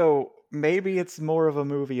 So maybe it's more of a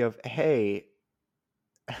movie of, hey,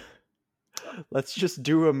 let's just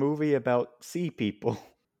do a movie about sea people.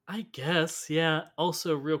 I guess, yeah.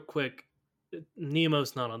 Also, real quick,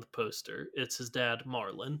 Nemo's not on the poster. It's his dad,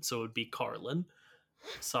 Marlin, so it would be Carlin.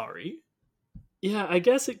 Sorry. Yeah, I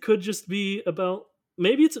guess it could just be about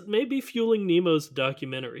maybe Fueling Nemo's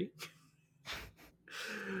documentary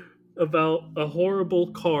about a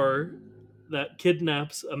horrible car that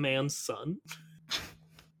kidnaps a man's son.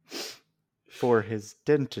 For his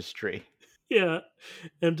dentistry. Yeah,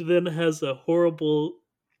 and then has a horrible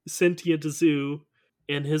sentient zoo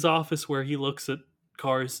in his office where he looks at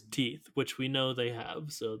cars' teeth, which we know they have,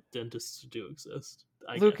 so dentists do exist,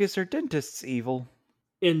 I guess. Lucas, are dentists evil?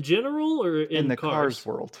 In general or In in the Cars cars?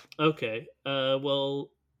 world. Okay.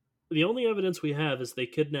 Well, the only evidence we have is they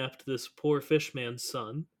kidnapped this poor fishman's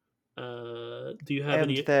son. Do you have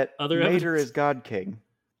And any that other Mater evidence? is God King.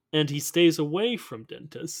 And he stays away from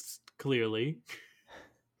dentists, clearly.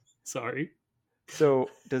 Sorry. So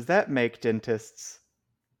does that make dentists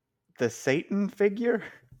the Satan figure?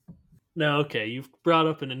 Now, okay, you've brought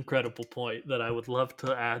up an incredible point that I would love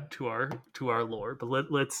to add to our lore,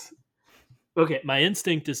 but let's. Okay, my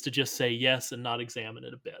instinct is to just say yes and not examine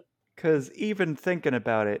it a bit. Because even thinking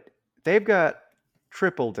about it, they've got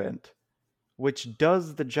triple dent, which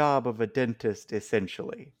does the job of a dentist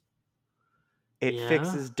essentially. It Yeah,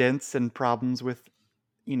 fixes dents and problems with,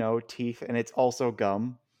 teeth, and it's also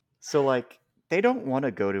gum. So, like, they don't want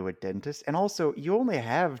to go to a dentist. And also, you only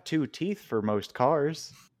have two teeth for most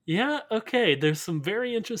cars. yeah. Okay, there's some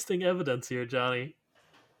very interesting evidence here, Johnny.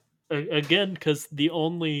 Again, because the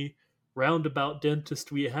only roundabout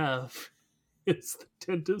dentist we have is the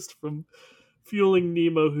dentist from Fueling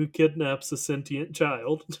Nemo who kidnaps a sentient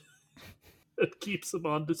child and keeps him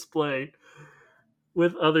on display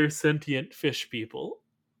with other sentient fish people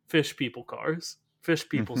cars, fish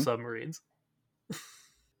people Hmm. submarines.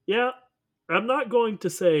 Yeah, I'm not going to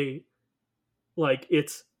say like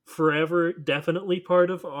it's forever definitely part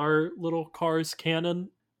of our little Cars canon,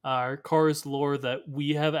 our Cars lore that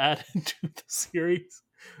we have added to the series.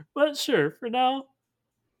 But sure, for now,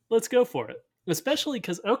 let's go for it. Especially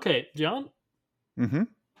because, okay, John, Mm-hmm.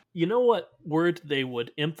 you know what word they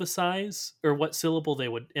would emphasize, or what syllable they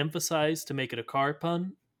would emphasize to make it a car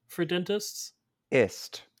pun for dentists?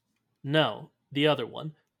 Ist. No, the other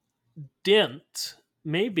one. Dent.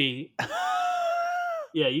 Maybe.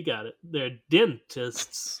 Yeah, you got it. They're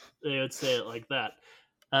dentists. They would say it like that.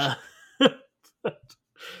 Uh,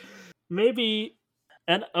 maybe.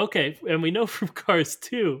 And okay, and we know from Cars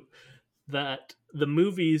 2 that the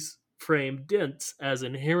movies frame dents as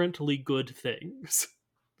inherently good things.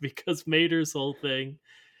 Because Mater's whole thing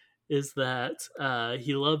is that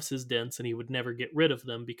he loves his dents and he would never get rid of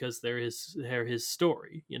them because they're his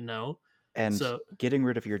story, you know? And So, getting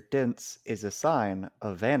rid of your dents is a sign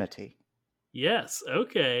of vanity, yes,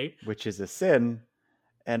 okay. which is a sin,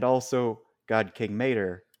 and also God King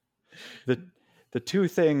Mater. The the two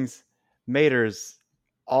things Mater's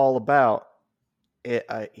all about.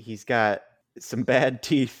 He's got some bad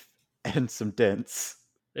teeth and some dents.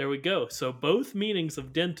 There we go. So, both meanings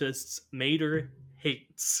of dentists Mater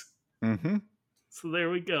hates. Mm-hmm. So, there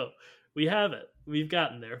we go. We have it. We've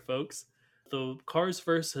gotten there, folks. The Cars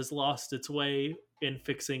verse has lost its way in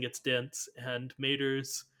fixing its dents, and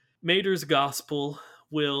Mater's gospel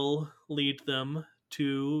will lead them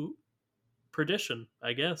to perdition,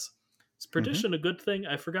 I guess. Is Mm-hmm. perdition a good thing?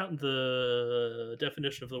 I've forgotten the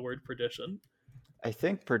definition of the word perdition. I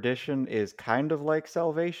think perdition is kind of like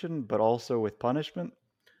salvation, but also with punishment.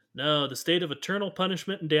 No, the state of eternal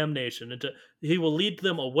punishment and damnation. He will lead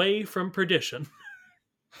them away from perdition.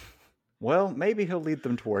 Well, maybe he'll lead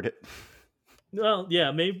them toward it. Well,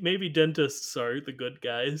 yeah, maybe dentists are the good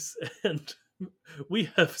guys, and we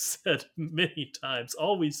have said many times.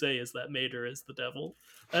 All we say is that Mater is the devil.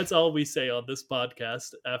 That's all we say on this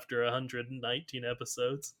podcast after 119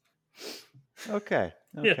 episodes. Okay,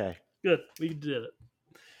 Yeah, okay. good. We did it.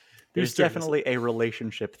 There's Whose turn is it? definitely a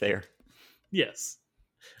relationship there. Yes,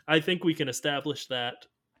 I think we can establish that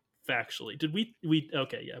factually. Did we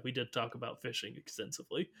okay, yeah, we did talk about fishing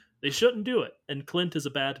extensively. They shouldn't do it, and Clint is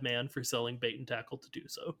a bad man for selling bait and tackle to do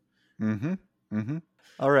so. Mm-hmm. Mm-hmm.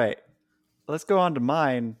 All right. Let's go on to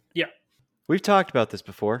mine. Yeah, We've talked about this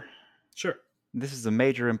before. sure. This is a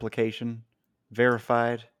major implication,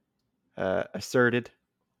 verified, asserted.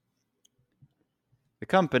 The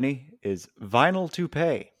company is Vinyl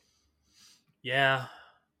Toupee. Yeah.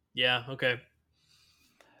 Yeah, okay.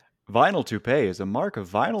 Vinyl Toupee is a mark of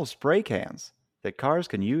vinyl spray cans that cars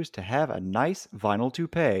can use to have a nice vinyl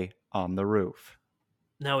toupee on the roof.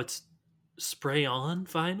 Now it's spray on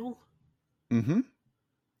vinyl? Mm-hmm.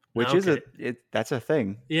 Which is Okay. that's a thing,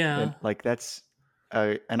 and Yeah. like that's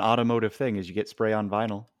an automotive thing. Is you get spray on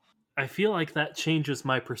vinyl. I feel like that changes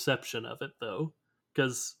my perception of it though.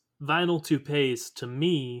 Because vinyl toupees to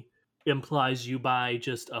me implies you buy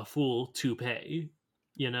just a full toupee,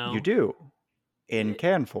 you You know? do in Eh,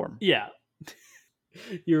 can form. Yeah,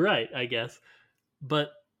 you're right, I guess.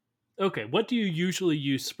 But okay, what do you usually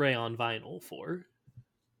use spray on vinyl for?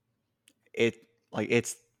 It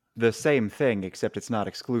it's the same thing except it's not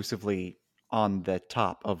exclusively on the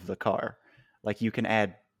top of the car. Like you can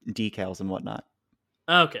add decals and whatnot.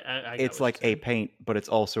 Okay, I got It's what like you're a saying. paint, but it's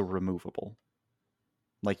also removable.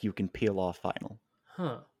 Like you can peel off vinyl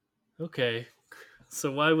Huh. Okay.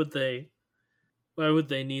 So why would they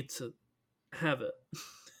need to have it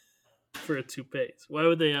for a toupees? Why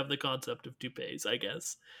would they have the concept of toupees, I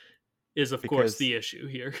guess, is of course because the issue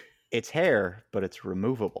here. it's hair, but it's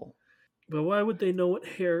removable. But why would they know what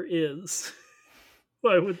hair is?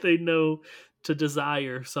 Why would they know to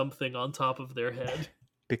desire something on top of their head?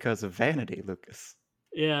 Because of vanity, Lucas.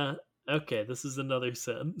 Yeah, okay, this is another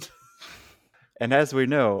sin. And as we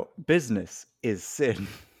know, business is sin.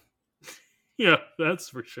 Yeah, that's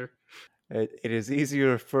for sure. It is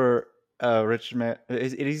easier for a rich man.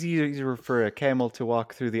 It is easier for a camel to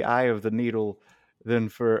walk through the eye of the needle than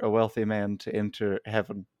for a wealthy man to enter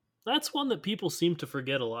heaven. That's one that people seem to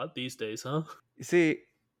forget a lot these days, huh? You see,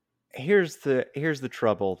 here's the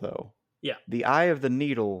trouble though. Yeah. The eye of the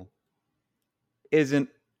needle isn't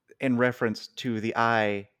in reference to the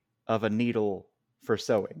eye of a needle for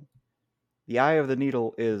sewing. The eye of the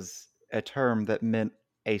needle is a term that meant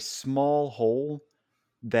a small hole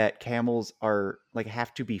that camels are like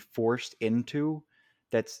have to be forced into,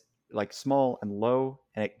 that's like small and low,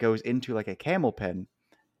 and it goes into like a camel pen.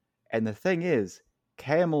 And the thing is,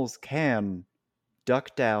 camels can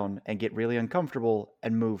duck down and get really uncomfortable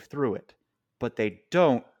and move through it, but they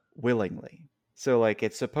don't willingly. So like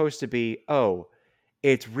it's supposed to be, oh,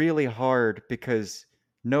 it's really hard because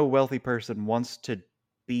no wealthy person wants to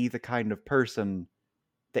be the kind of person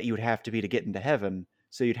that you would have to be to get into heaven.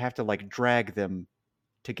 So you'd have to like drag them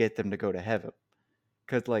to get them to go to heaven.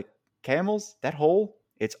 Cuz like camels, that hole,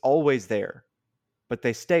 it's always there. But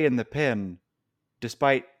they stay in the pen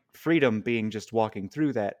despite freedom being just walking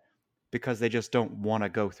through that because they just don't want to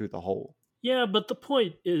go through the hole. Yeah, but the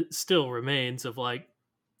point still remains of like,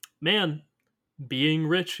 man, being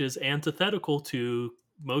rich is antithetical to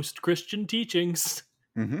most Christian teachings.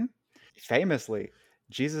 Mm-hmm. Famously,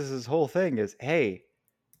 Jesus' whole thing is, hey,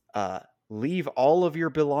 leave all of your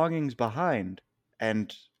belongings behind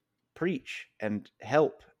and preach and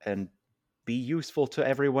help and be useful to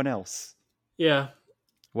everyone else. Yeah,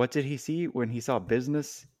 What did he see when he saw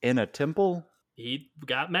business in a temple? he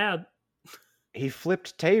got mad. He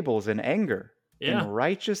flipped tables in Yeah,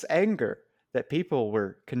 righteous anger that people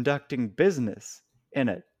were conducting business in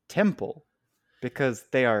a temple because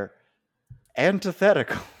they are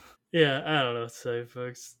antithetical. yeah, I don't know what to say,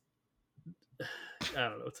 folks. I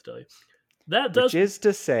don't know what to tell you. That Which does, is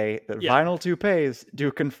to say that yeah, vinyl toupees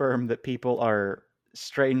do confirm that people are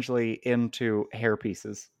strangely into hair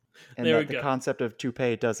pieces and there we that the go. concept of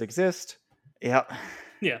toupee does exist. Yep.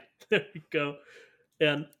 Yeah, there we go.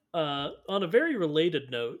 And on a very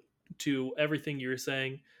related note to everything you were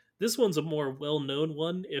saying, this one's a more well-known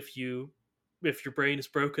one. If your brain is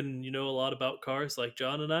broken and you know a lot about cars, like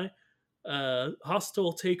John and I,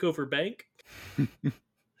 Hostile Takeover Bank,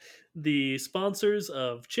 the sponsors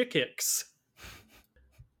of Chick Hicks,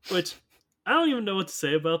 which I don't even know what to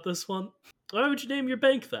say about this one. Why would you name your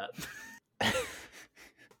bank that?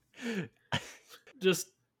 Just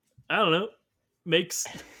I don't know. Makes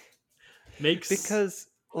makes Because,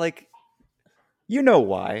 like, you know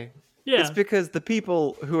why. It's yeah, because the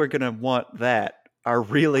people who are going to want that are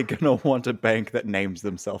really going to want a bank that names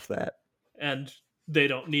themselves that. and they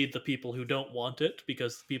don't need the people who don't want it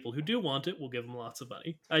because the people who do want it will give them lots of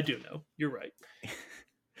money. I do know. You're right.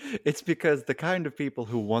 It's because the kind of people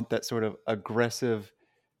who want that sort of aggressive,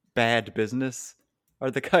 bad business are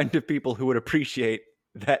the kind of people who would appreciate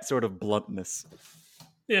that sort of bluntness.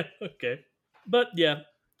 Yeah, okay. But yeah,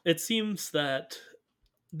 it seems that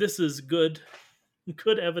this is good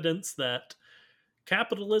evidence that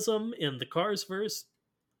capitalism in the Cars verse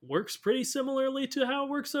works pretty similarly to how it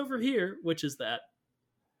works over here, which is that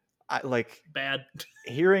I like bad.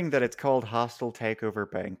 hearing that it's called Hostile Takeover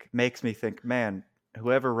Bank makes me think, man,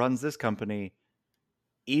 whoever runs this company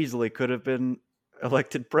easily could have been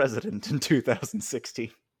elected president in 2016.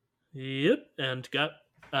 Yep, and got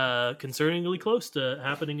concerningly close to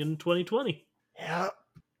happening in 2020. Yeah.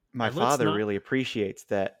 My And let's father not. really appreciates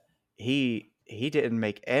that he didn't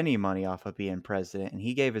make any money off of being president and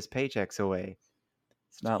he gave his paychecks away.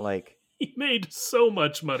 It's not like He made so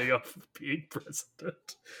much money off of being president.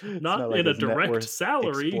 it's not Not like in a his net direct worth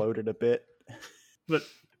salary, exploded a bit. but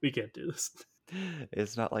we can't do this.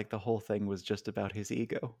 It's not like the whole thing was just about his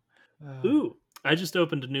ego. Ooh, I just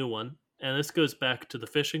opened a new one, and this goes back to the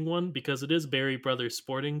fishing one because it is Berry Brothers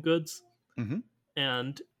Sporting Goods, Mm-hmm.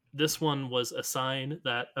 and this one was a sign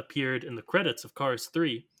that appeared in the credits of Cars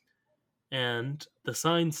 3, and the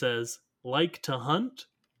sign says, "Like to hunt?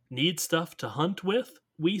 Need stuff to hunt with?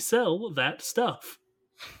 We sell that stuff."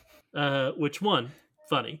 Which one?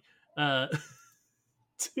 Funny. Uh,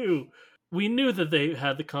 two, we knew that they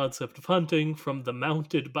had the concept of hunting from the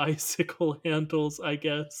mounted bicycle handles, I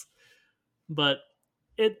guess, but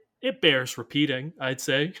it bears repeating, I'd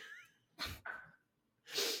say.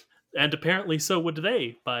 And apparently so would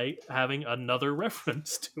they by having another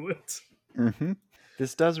reference to it. Mm-hmm.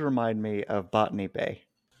 This does remind me of Botany Bay.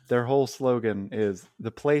 Their whole slogan is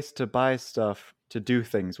the place to buy stuff to do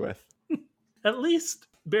things with. At least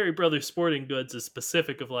Berry Brothers Sporting Goods is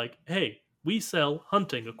specific of like, hey, we sell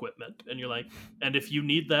hunting equipment. And you're like, and if you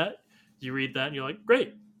need that, you read that and you're like,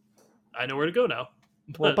 great, I know where to go now.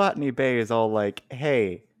 Well, But Botany Bay is all like,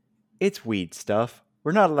 hey, it's weed stuff.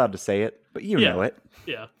 We're not allowed to say it, but you know yeah, it.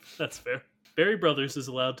 yeah, that's fair. Berry Brothers is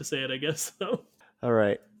allowed to say it, I guess, though. All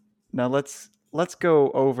right. Now let's go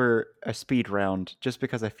over a speed round just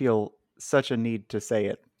because I feel such a need to say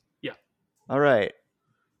it. Yeah. All right.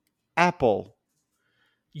 Apple,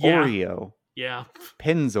 Yeah. Oreo, Yeah.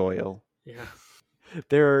 Pennzoil. Yeah.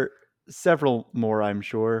 There are several more, I'm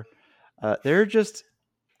sure. There are just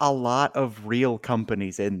a lot of real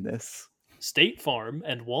companies in this. State Farm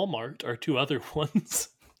and Walmart are two other ones.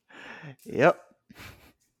 Yep.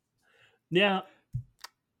 Yeah.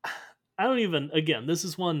 I don't even, again, this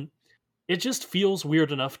is one, it just feels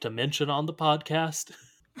weird enough to mention on the podcast.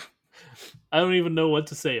 I don't even know what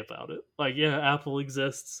to say about it. Like, yeah, Apple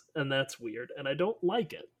exists, and that's weird, and I don't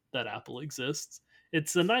like it that Apple exists.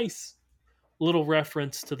 It's a nice little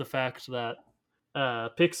reference to the fact that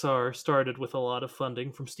Pixar started with a lot of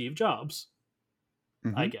funding from Steve Jobs,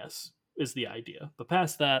 I Hmm. guess, is the idea. But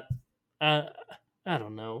past that, uh, I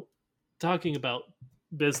don't know. Talking about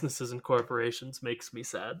businesses and corporations makes me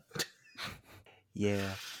sad.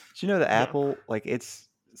 Yeah. Did you know that Yeah. Apple, like, it's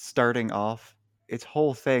starting off, its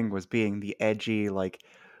whole thing was being the edgy, like,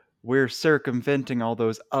 we're circumventing all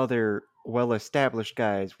those other well established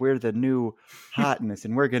guys. We're the new hotness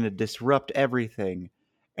and we're going to disrupt everything.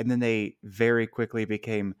 And then they very quickly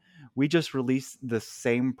became, we just release the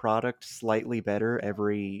same product slightly better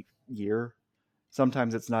every year.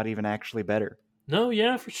 Sometimes it's not even actually better. No,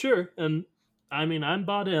 yeah, for sure. And I mean, I'm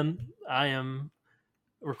bought in. I am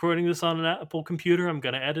recording this on an Apple computer. I'm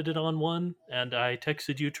going to edit it on one, and I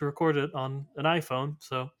texted you to record it on an iPhone.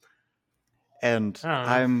 So And I don't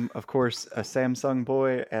know. I'm, of course, a Samsung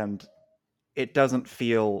boy, and it doesn't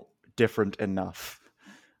feel different enough.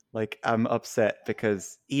 Like, I'm upset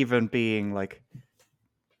because even being like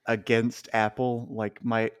against Apple, like,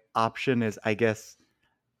 my option is, I guess,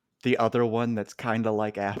 the other one that's kind of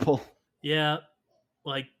like Apple. Yeah,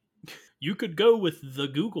 like you could go with the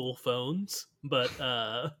Google phones, but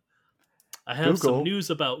I have some Google, news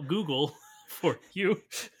about Google for you.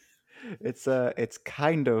 it's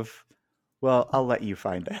kind of, well, I'll let you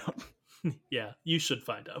find out. Yeah, you should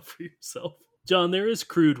find out for yourself. John, there is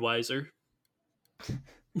Crudewiser.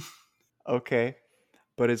 Okay,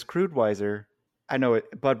 but it's Crudeweiser. I know it,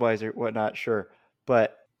 Budweiser, whatnot, sure,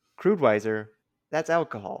 but Crudeweiser, that's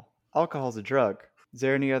alcohol. Alcohol's a drug. Is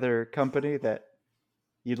there any other company that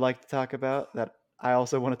you'd like to talk about that I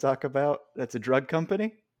also want to talk about that's a drug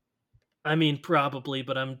company? I mean, probably,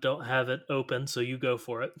 but I don't have it open, so you go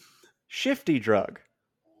for it. Shifty Drug.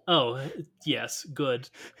 Oh, yes, good.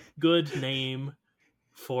 Good name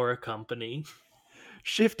for a company.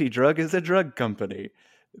 Shifty Drug is a drug company.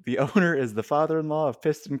 The owner is the father in law of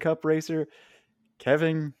Piston Cup racer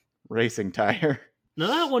Kevin Racing Tire. Now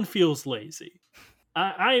that one feels lazy.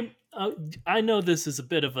 I know this is a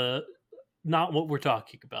bit of a not what we're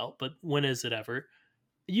talking about, but when is it ever?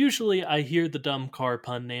 Usually I hear the dumb car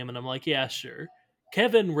pun name and I'm like, yeah, sure.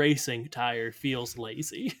 Kevin Racing Tire feels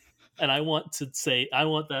lazy. And I want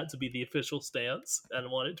that to be the official stance and I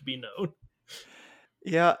want it to be known.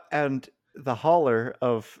 Yeah, and the hauler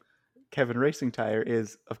of Kevin Racing Tire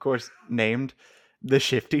is, of course, named the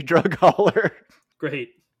Shifty Drug Hauler. Great.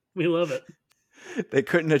 We love it. They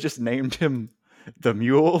couldn't have just named him the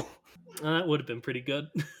Mule. That would have been pretty good,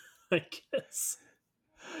 I guess.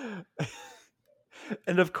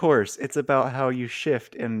 And of course, it's about how you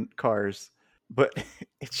shift in cars, but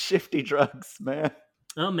it's shifty drugs, man.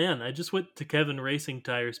 Oh man, I just went to Kevin Racing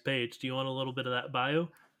Tire's page. Do you want a little bit of that bio?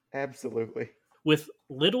 Absolutely. With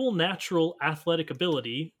little natural athletic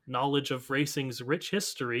ability, knowledge of racing's rich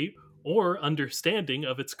history, or understanding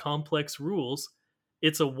of its complex rules,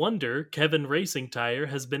 it's a wonder Kevin Racing Tire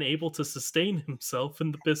has been able to sustain himself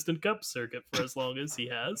in the Piston Cup circuit for as long as he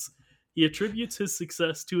has. He attributes his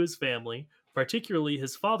success to his family, particularly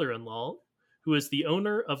his father in law, who is the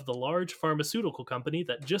owner of the large pharmaceutical company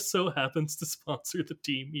that just so happens to sponsor the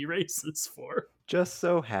team he races for. Just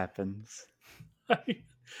so happens. I,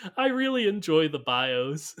 I really enjoy the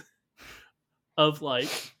bios of like,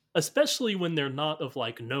 especially when they're not of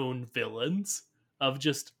like known villains, of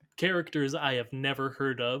just characters I have never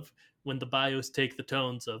heard of. When the bios take the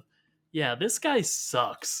tones of, yeah, this guy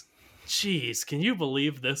sucks. Jeez, can you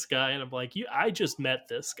believe this guy? And I'm like, I just met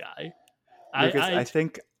this guy. Lucas, I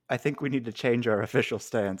I think we need to change our official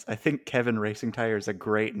stance. I think Kevin Racing Tire is a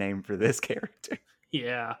great name for this character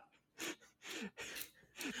yeah,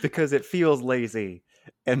 because it feels lazy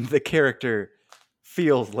and the character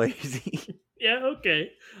feels lazy. yeah,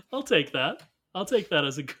 okay, I'll take that. I'll take that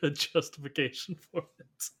as a good justification for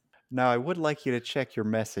it. Now, I would like you to check your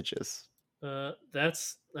messages.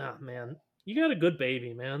 That's oh man, you got a good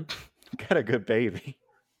baby, man. Got a good baby.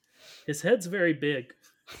 His head's very big.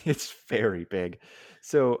 It's very big.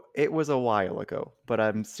 So it was a while ago, but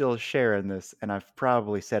I'm still sharing this, and I've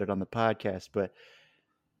probably said it on the podcast, but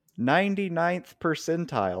 99th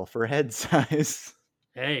percentile for head size.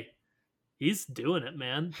 Hey, he's doing it,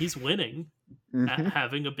 man. He's winning at Hmm.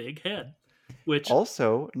 having a big head, which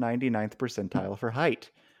Also, 99th percentile for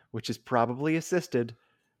height, which is probably assisted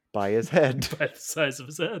by his head. by the size of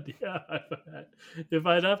his head, yeah, if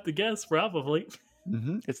I'd have to guess, probably.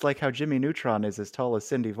 It's like how Jimmy Neutron is as tall as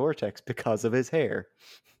Cindy Vortex because of his hair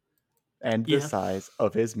and the Yeah, size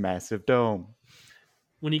of his massive dome.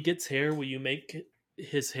 when he gets hair, will you make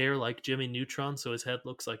his hair like Jimmy Neutron, so his head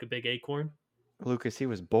looks like a big acorn. Lucas, he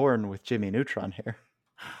was born with Jimmy Neutron hair.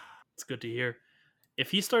 It's good to hear. If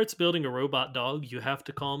he starts building a robot dog, you have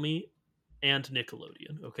to call me and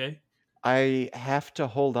Nickelodeon, okay? I have to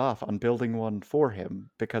hold off on building one for him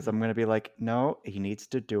because I'm going to be like, no, he needs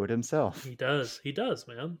to do it himself. He does. He does,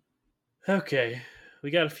 man. Okay. We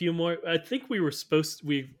got a few more. I think we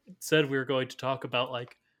said we were going to talk about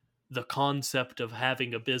like the concept of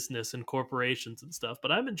having a business and corporations and stuff,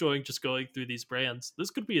 but I'm enjoying just going through these brands. This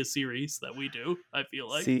could be a series that we do, I feel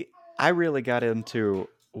like. See, I really got into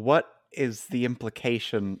what is the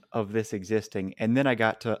implication of this existing, and then I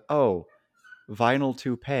got to, oh, vinyl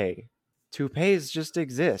toupee. Toupees just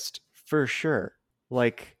exist, for sure.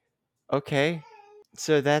 Like, okay,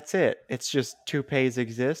 so that's it. It's just toupees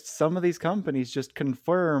exist. Some of these companies just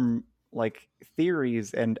confirm like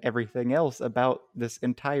theories and everything else about this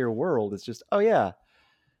entire world. It's just, oh yeah,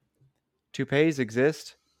 toupees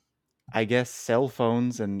exist. I guess cell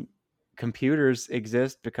phones and computers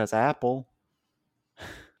exist because Apple.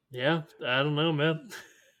 Yeah, I don't know, man.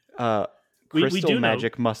 Uh, We Crystal do know.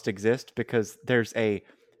 Magic must exist because there's a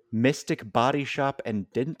Mystic Body Shop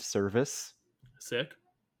and Dent service. Sick.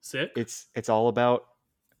 Sick. It's all about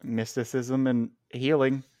mysticism and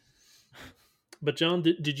healing. But John,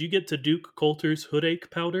 did you get to Duke Coulter's Hoodake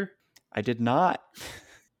powder? I did not.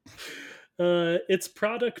 Its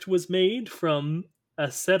product was made from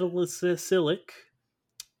acetylsalicylic,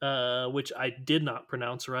 which I did not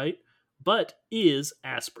pronounce right, but is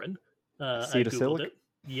aspirin. I googled Acetylsilic. it.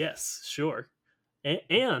 Yes, sure.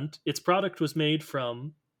 And its product was made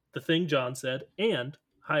from the thing John said and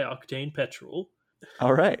high octane petrol.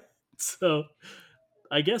 All right. So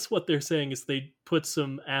I guess what they're saying is they put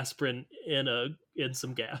some aspirin in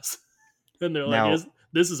some gas, and they're like, Now,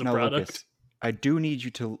 this is a now, product." Lucas, I do need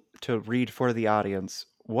you to read for the audience.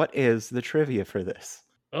 What is the trivia for this?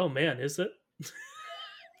 Oh man, is it?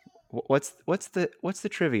 What's the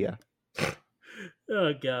trivia?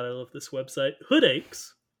 Oh god, I love this website.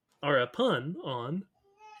 Hoodakes are a pun on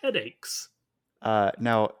headaches.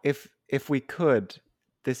 Now, if we could,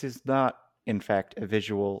 this is not in fact a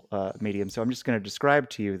visual medium, so I'm just going to describe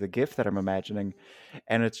to you the GIF that I'm imagining,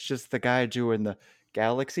 and it's just the guy doing the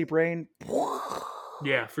galaxy brain.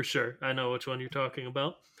 Yeah, for sure. I know which one you're talking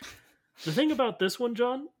about. The thing about this one,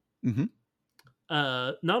 John, Mm-hmm.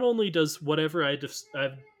 not only does whatever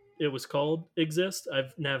it was called exist,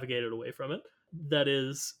 I've navigated away from it. That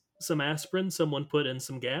is some aspirin someone put in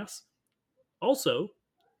some gas. Also,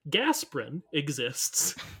 gasprin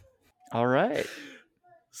exists. All right.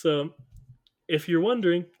 So, if you're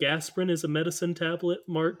wondering, gasprin is a medicine tablet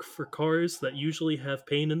mark for cars that usually have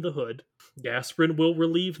pain in the hood. Gasprin will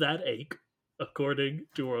relieve that ache, according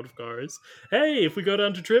to World of Cars. Hey, if we go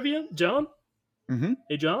down to trivia, John? Mm-hmm.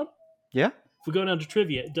 Hey, John? Yeah. If we go down to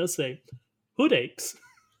trivia, it does say hood aches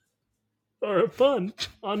are a pun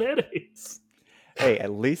on headaches. Hey,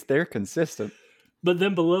 at least they're consistent. But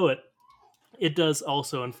then below it, it does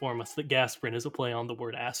also inform us that gasprin is a play on the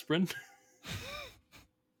word aspirin.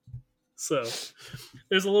 So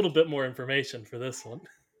there's a little bit more information for this one.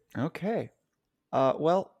 Okay.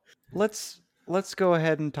 Well, let's go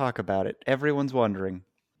ahead and talk about it. Everyone's wondering.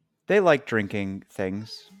 They like drinking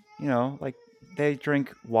things, like they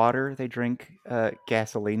drink water, they drink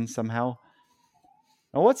gasoline somehow.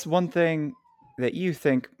 Now, what's one thing that you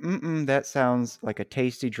think, that sounds like a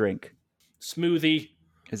tasty drink? Smoothie.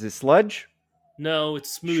 Is it sludge? No,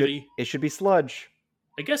 it's Should smoothie. it should be sludge?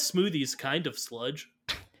 I guess smoothie's kind of sludge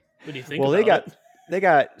when you think Well, they about got it. they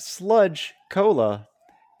got sludge cola,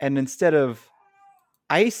 and instead of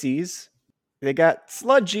ices, they got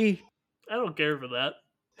sludgy. I don't care for that.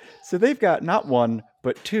 So they've got not one,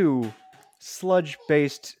 but two sludge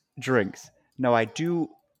based drinks. Now, I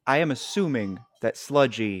am assuming that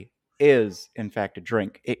sludgy is, in fact, a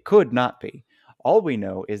drink. It could not be. All we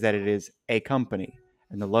know is that it is a company,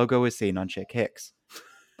 and the logo is seen on Chick Hicks.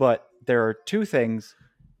 But there are two things,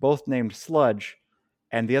 both named Sludge,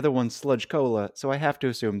 and the other one's Sludge Cola, so I have to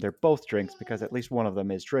assume they're both drinks because at least one of them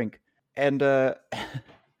is drink. And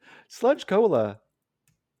Sludge Cola,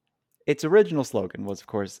 its original slogan was, of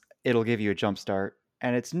course, it'll give you a jump start,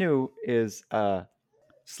 and its new is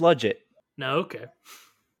sludge it. No, okay.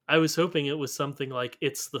 I was hoping it was something like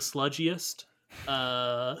it's the sludgiest.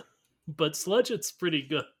 But sludge it's pretty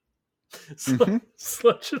good. Mm-hmm.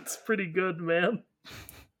 Sludge it's pretty good, man.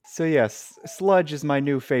 So yes, sludge is my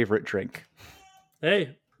new favorite drink.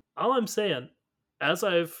 Hey, all I'm saying, as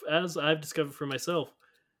I've discovered for myself,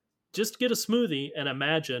 just get a smoothie and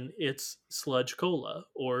imagine it's sludge cola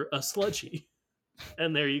or a sludgy.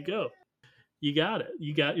 And there you go. You got it.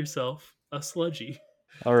 You got yourself a sludgy.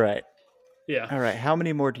 All right. Yeah. All right, how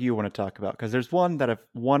many more do you want to talk about? Because there's one that I've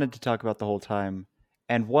wanted to talk about the whole time,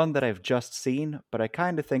 and one that I've just seen, but I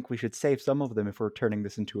kind of think we should save some of them if we're turning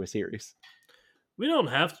this into a series. We don't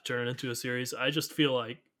have to turn it into a series. I just feel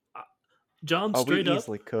like uh, John Oh, we straight up,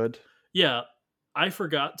 easily could. yeah, I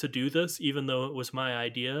forgot to do this even though it was my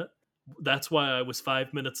idea. That's why I was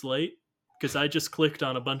 5 minutes late because I just clicked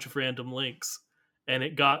on a bunch of random links and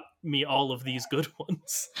it got me all of these good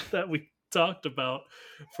ones that we talked about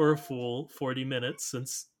for a full 40 minutes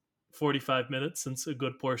since 45 minutes since a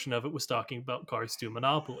good portion of it was talking about Cars 2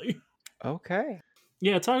 Monopoly. Okay.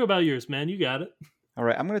 Yeah, talk about yours, man. You got it. All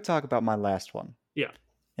right, I'm going to talk about my last one. Yeah.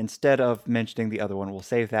 Instead of mentioning the other one, we'll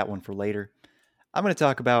save that one for later. I'm going to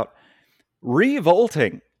talk about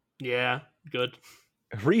revolting. Yeah, good.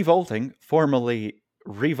 Revolting, formerly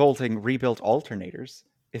revolting rebuilt alternators,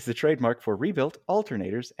 is the trademark for rebuilt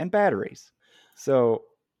alternators and batteries. So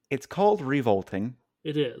it's called revolting,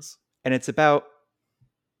 It is. and it's about,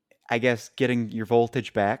 I guess, getting your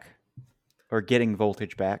voltage back or getting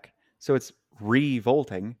voltage back. So it's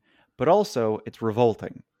revolting, but also it's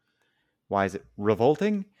revolting. Why is it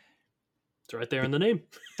revolting? It's right there in the name.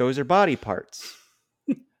 Those are body parts.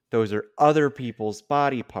 Those are other people's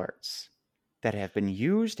body parts that have been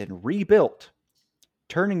used and rebuilt,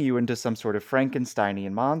 turning you into some sort of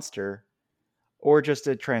Frankensteinian monster or just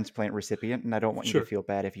a transplant recipient. And I don't want you to Sure. feel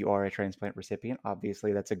bad if you are a transplant recipient.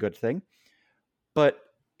 Obviously, that's a good thing. But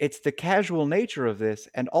it's the casual nature of this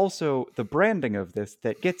and also the branding of this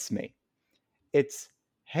that gets me. It's,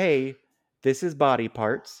 hey, this is body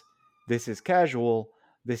parts, this is casual,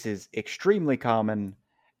 this is extremely common,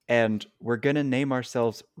 and we're going to name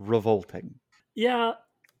ourselves Revolting. Yeah,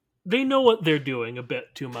 they know what they're doing a bit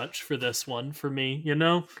too much for this one for me, you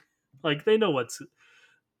know? Like they know what's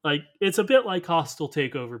like it's a bit like Hostile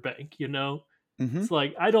Takeover Bank, you know? Mm-hmm. It's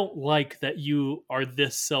like I don't like that you are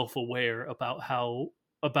this self-aware about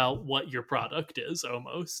about what your product is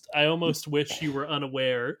almost. I almost wish you were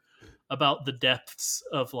unaware about the depths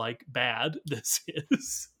of like bad this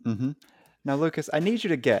is. Mm-hmm. Now, Lucas, I need you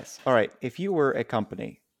to guess. All right, if you were a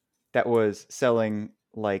company that was selling,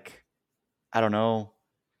 like, I don't know,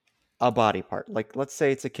 a body part, like, let's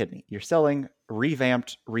say it's a kidney, you're selling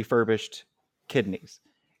revamped, refurbished kidneys,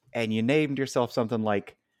 and you named yourself something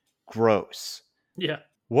like Gross. Yeah.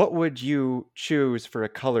 What would you choose for a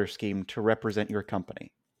color scheme to represent your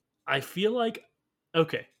company? I feel like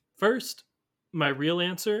okay, first my real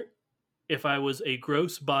answer if I was a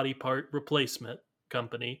gross body part replacement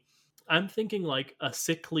company, I'm thinking like a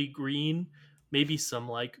sickly green, maybe some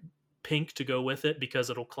like pink to go with it because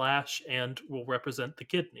it'll clash and will represent the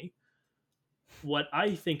kidney. What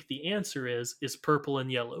I think the answer is purple and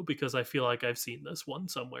yellow because I feel like I've seen this one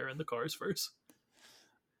somewhere in the Cars verse.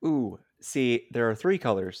 Ooh, see, there are three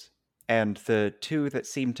colors, and the two that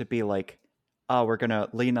seem to be like, oh, we're gonna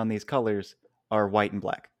lean on these colors are white and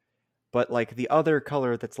black. But like the other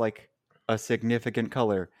color that's like a significant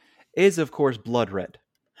color is, of course, blood red.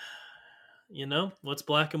 You know, what's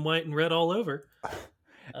black and white and red all over?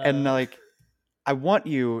 And Uh, like, I want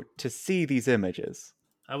you to see these images.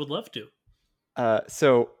 I would love to.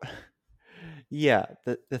 So yeah,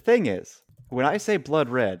 the thing is, when I say blood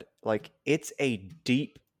red, like it's a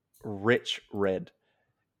deep, rich red,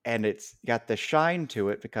 and it's got the shine to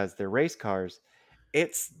it because they're race cars.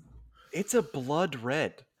 It's it's a blood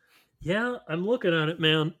red. Yeah, I'm looking at it,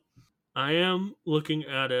 man. I am looking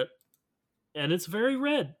at it, and it's very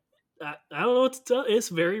red. I don't know what to tell. It's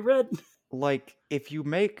very red. Like if you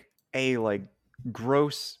make a like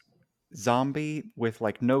gross zombie with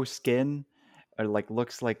like no skin or like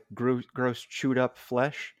looks like gross chewed up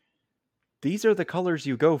flesh, these are the colors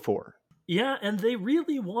you go for. Yeah, and they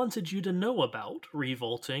really wanted you to know about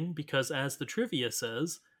Revolting because, as the trivia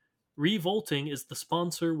says, Revolting is the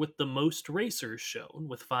sponsor with the most racers shown,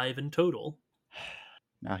 with 5 in total.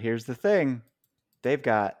 Now here's the thing. They've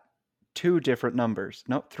got two different numbers.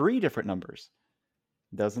 No, three different numbers.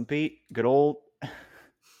 Doesn't beat good old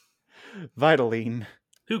Vitaline.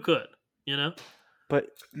 Who could, you know? But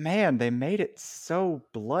man, they made it so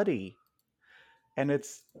bloody. And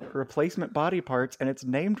it's replacement body parts and it's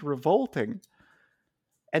named Revolting.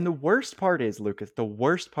 And the worst part is, Lucas, the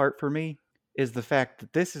worst part for me is the fact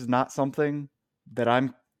that this is not something that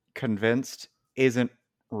I'm convinced isn't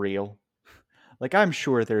real. Like, I'm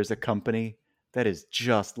sure there's a company that is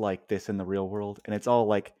just like this in the real world, and it's all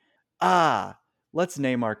like, ah, let's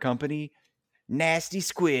name our company Nasty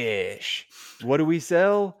Squish. What do we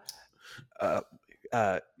sell? Uh,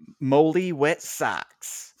 uh, moldy wet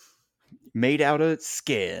socks made out of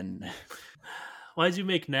skin. Why'd you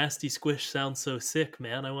make Nasty Squish sound so sick,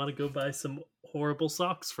 man? I want to go buy some horrible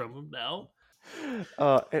socks from him now.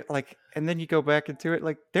 And then you go back into it.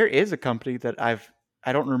 Like, there is a company that I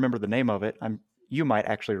don't remember the name of it. You might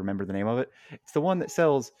actually remember the name of it. It's the one that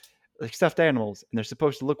sells like stuffed animals, and they're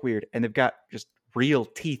supposed to look weird, and they've got just real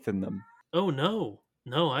teeth in them. Oh no.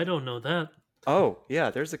 No, I don't know that. Oh yeah,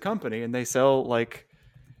 there's a company, and they sell like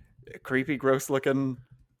creepy, gross looking,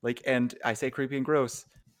 like, and I say creepy and gross.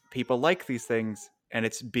 People like these things, and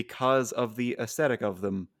it's because of the aesthetic of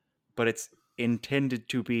them, but it's intended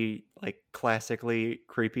to be like classically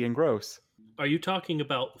creepy and gross. Are you talking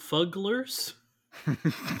about fugglers?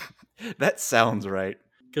 That sounds right.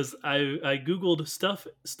 Because I googled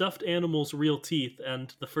stuffed animals real teeth,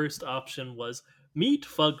 and the first option was meet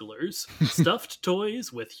fugglers, stuffed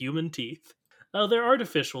toys with human teeth. They're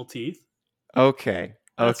artificial teeth. Okay,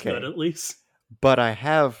 That's good, okay. at least. But I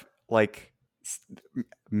have like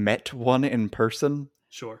met one in person,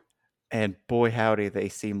 Sure. and boy howdy, they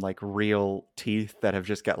seem like real teeth that have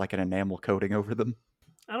just got like an enamel coating over them.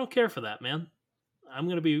 I don't care for that, man. I'm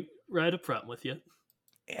gonna be right up front with you.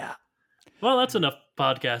 Yeah. Well, that's enough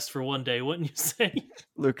podcast for one day, wouldn't you say?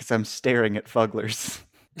 Lucas, I'm staring at fugglers.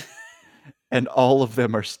 And all of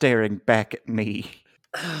them are staring back at me.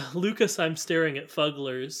 Lucas, I'm staring at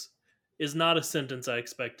fugglers is not a sentence I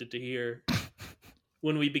expected to hear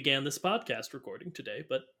when we began this podcast recording today,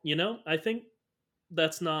 but I think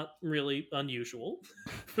that's not really unusual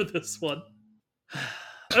for this one.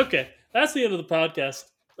 Okay, that's the end of the podcast.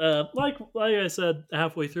 Like I said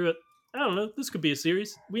halfway through it, I don't know. This could be a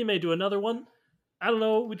series. We may do another one. I don't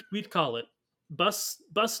know what we'd call it.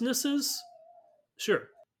 Bus-inesses? Sure,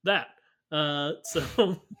 that.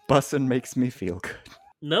 So Bussin' makes me feel good.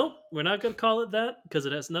 no, we're not going to call it that because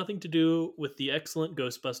it has nothing to do with the excellent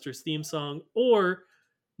Ghostbusters theme song or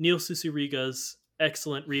Neil Susuriga's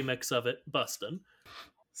excellent remix of it, Bustin'.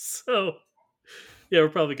 So yeah, we're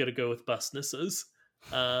probably gonna go with Bus-inesses,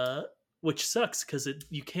 which sucks because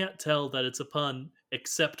you can't tell that it's a pun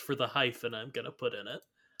except for the hyphen I'm gonna put in it.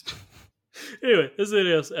 Anyway, this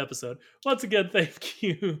is the episode. Once again, thank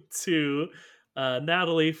you to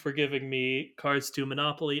Natalie for giving me Cards to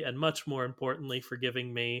Monopoly, and much more importantly, for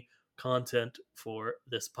giving me content for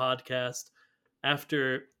this podcast.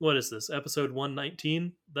 After what is this episode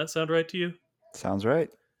 119? That sound right to you? Sounds right.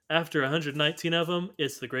 After 119 of them,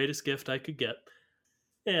 it's the greatest gift I could get.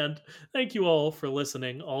 And thank you all for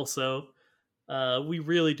listening, also. We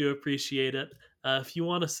really do appreciate it. If you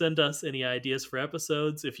want to send us any ideas for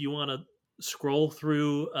episodes, if you want to scroll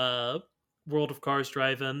through World of Cars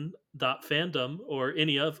Drive-In fandom or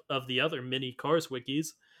any of the other mini Cars wikis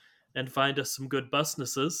and find us some good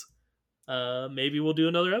busnesses, maybe we'll do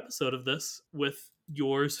another episode of this with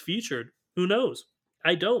yours featured. Who knows?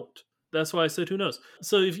 I don't. That's why I said who knows.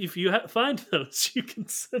 So if you find those, you can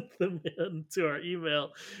send them in to our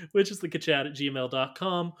email, which is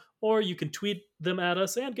thekachat@gmail.com, or you can tweet them at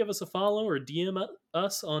us and give us a follow or DM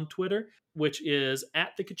us on Twitter, which is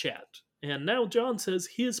 @thekachat. And now John says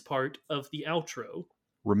his part of the outro.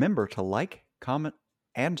 Remember to like, comment,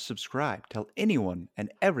 and subscribe. Tell anyone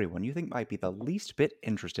and everyone you think might be the least bit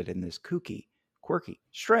interested in this kooky, quirky,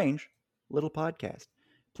 strange little podcast.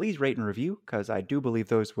 Please rate and review, because I do believe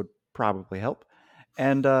those would probably help.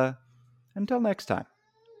 And until next time,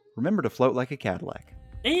 remember to float like a Cadillac.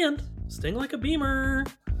 And sting like a beamer.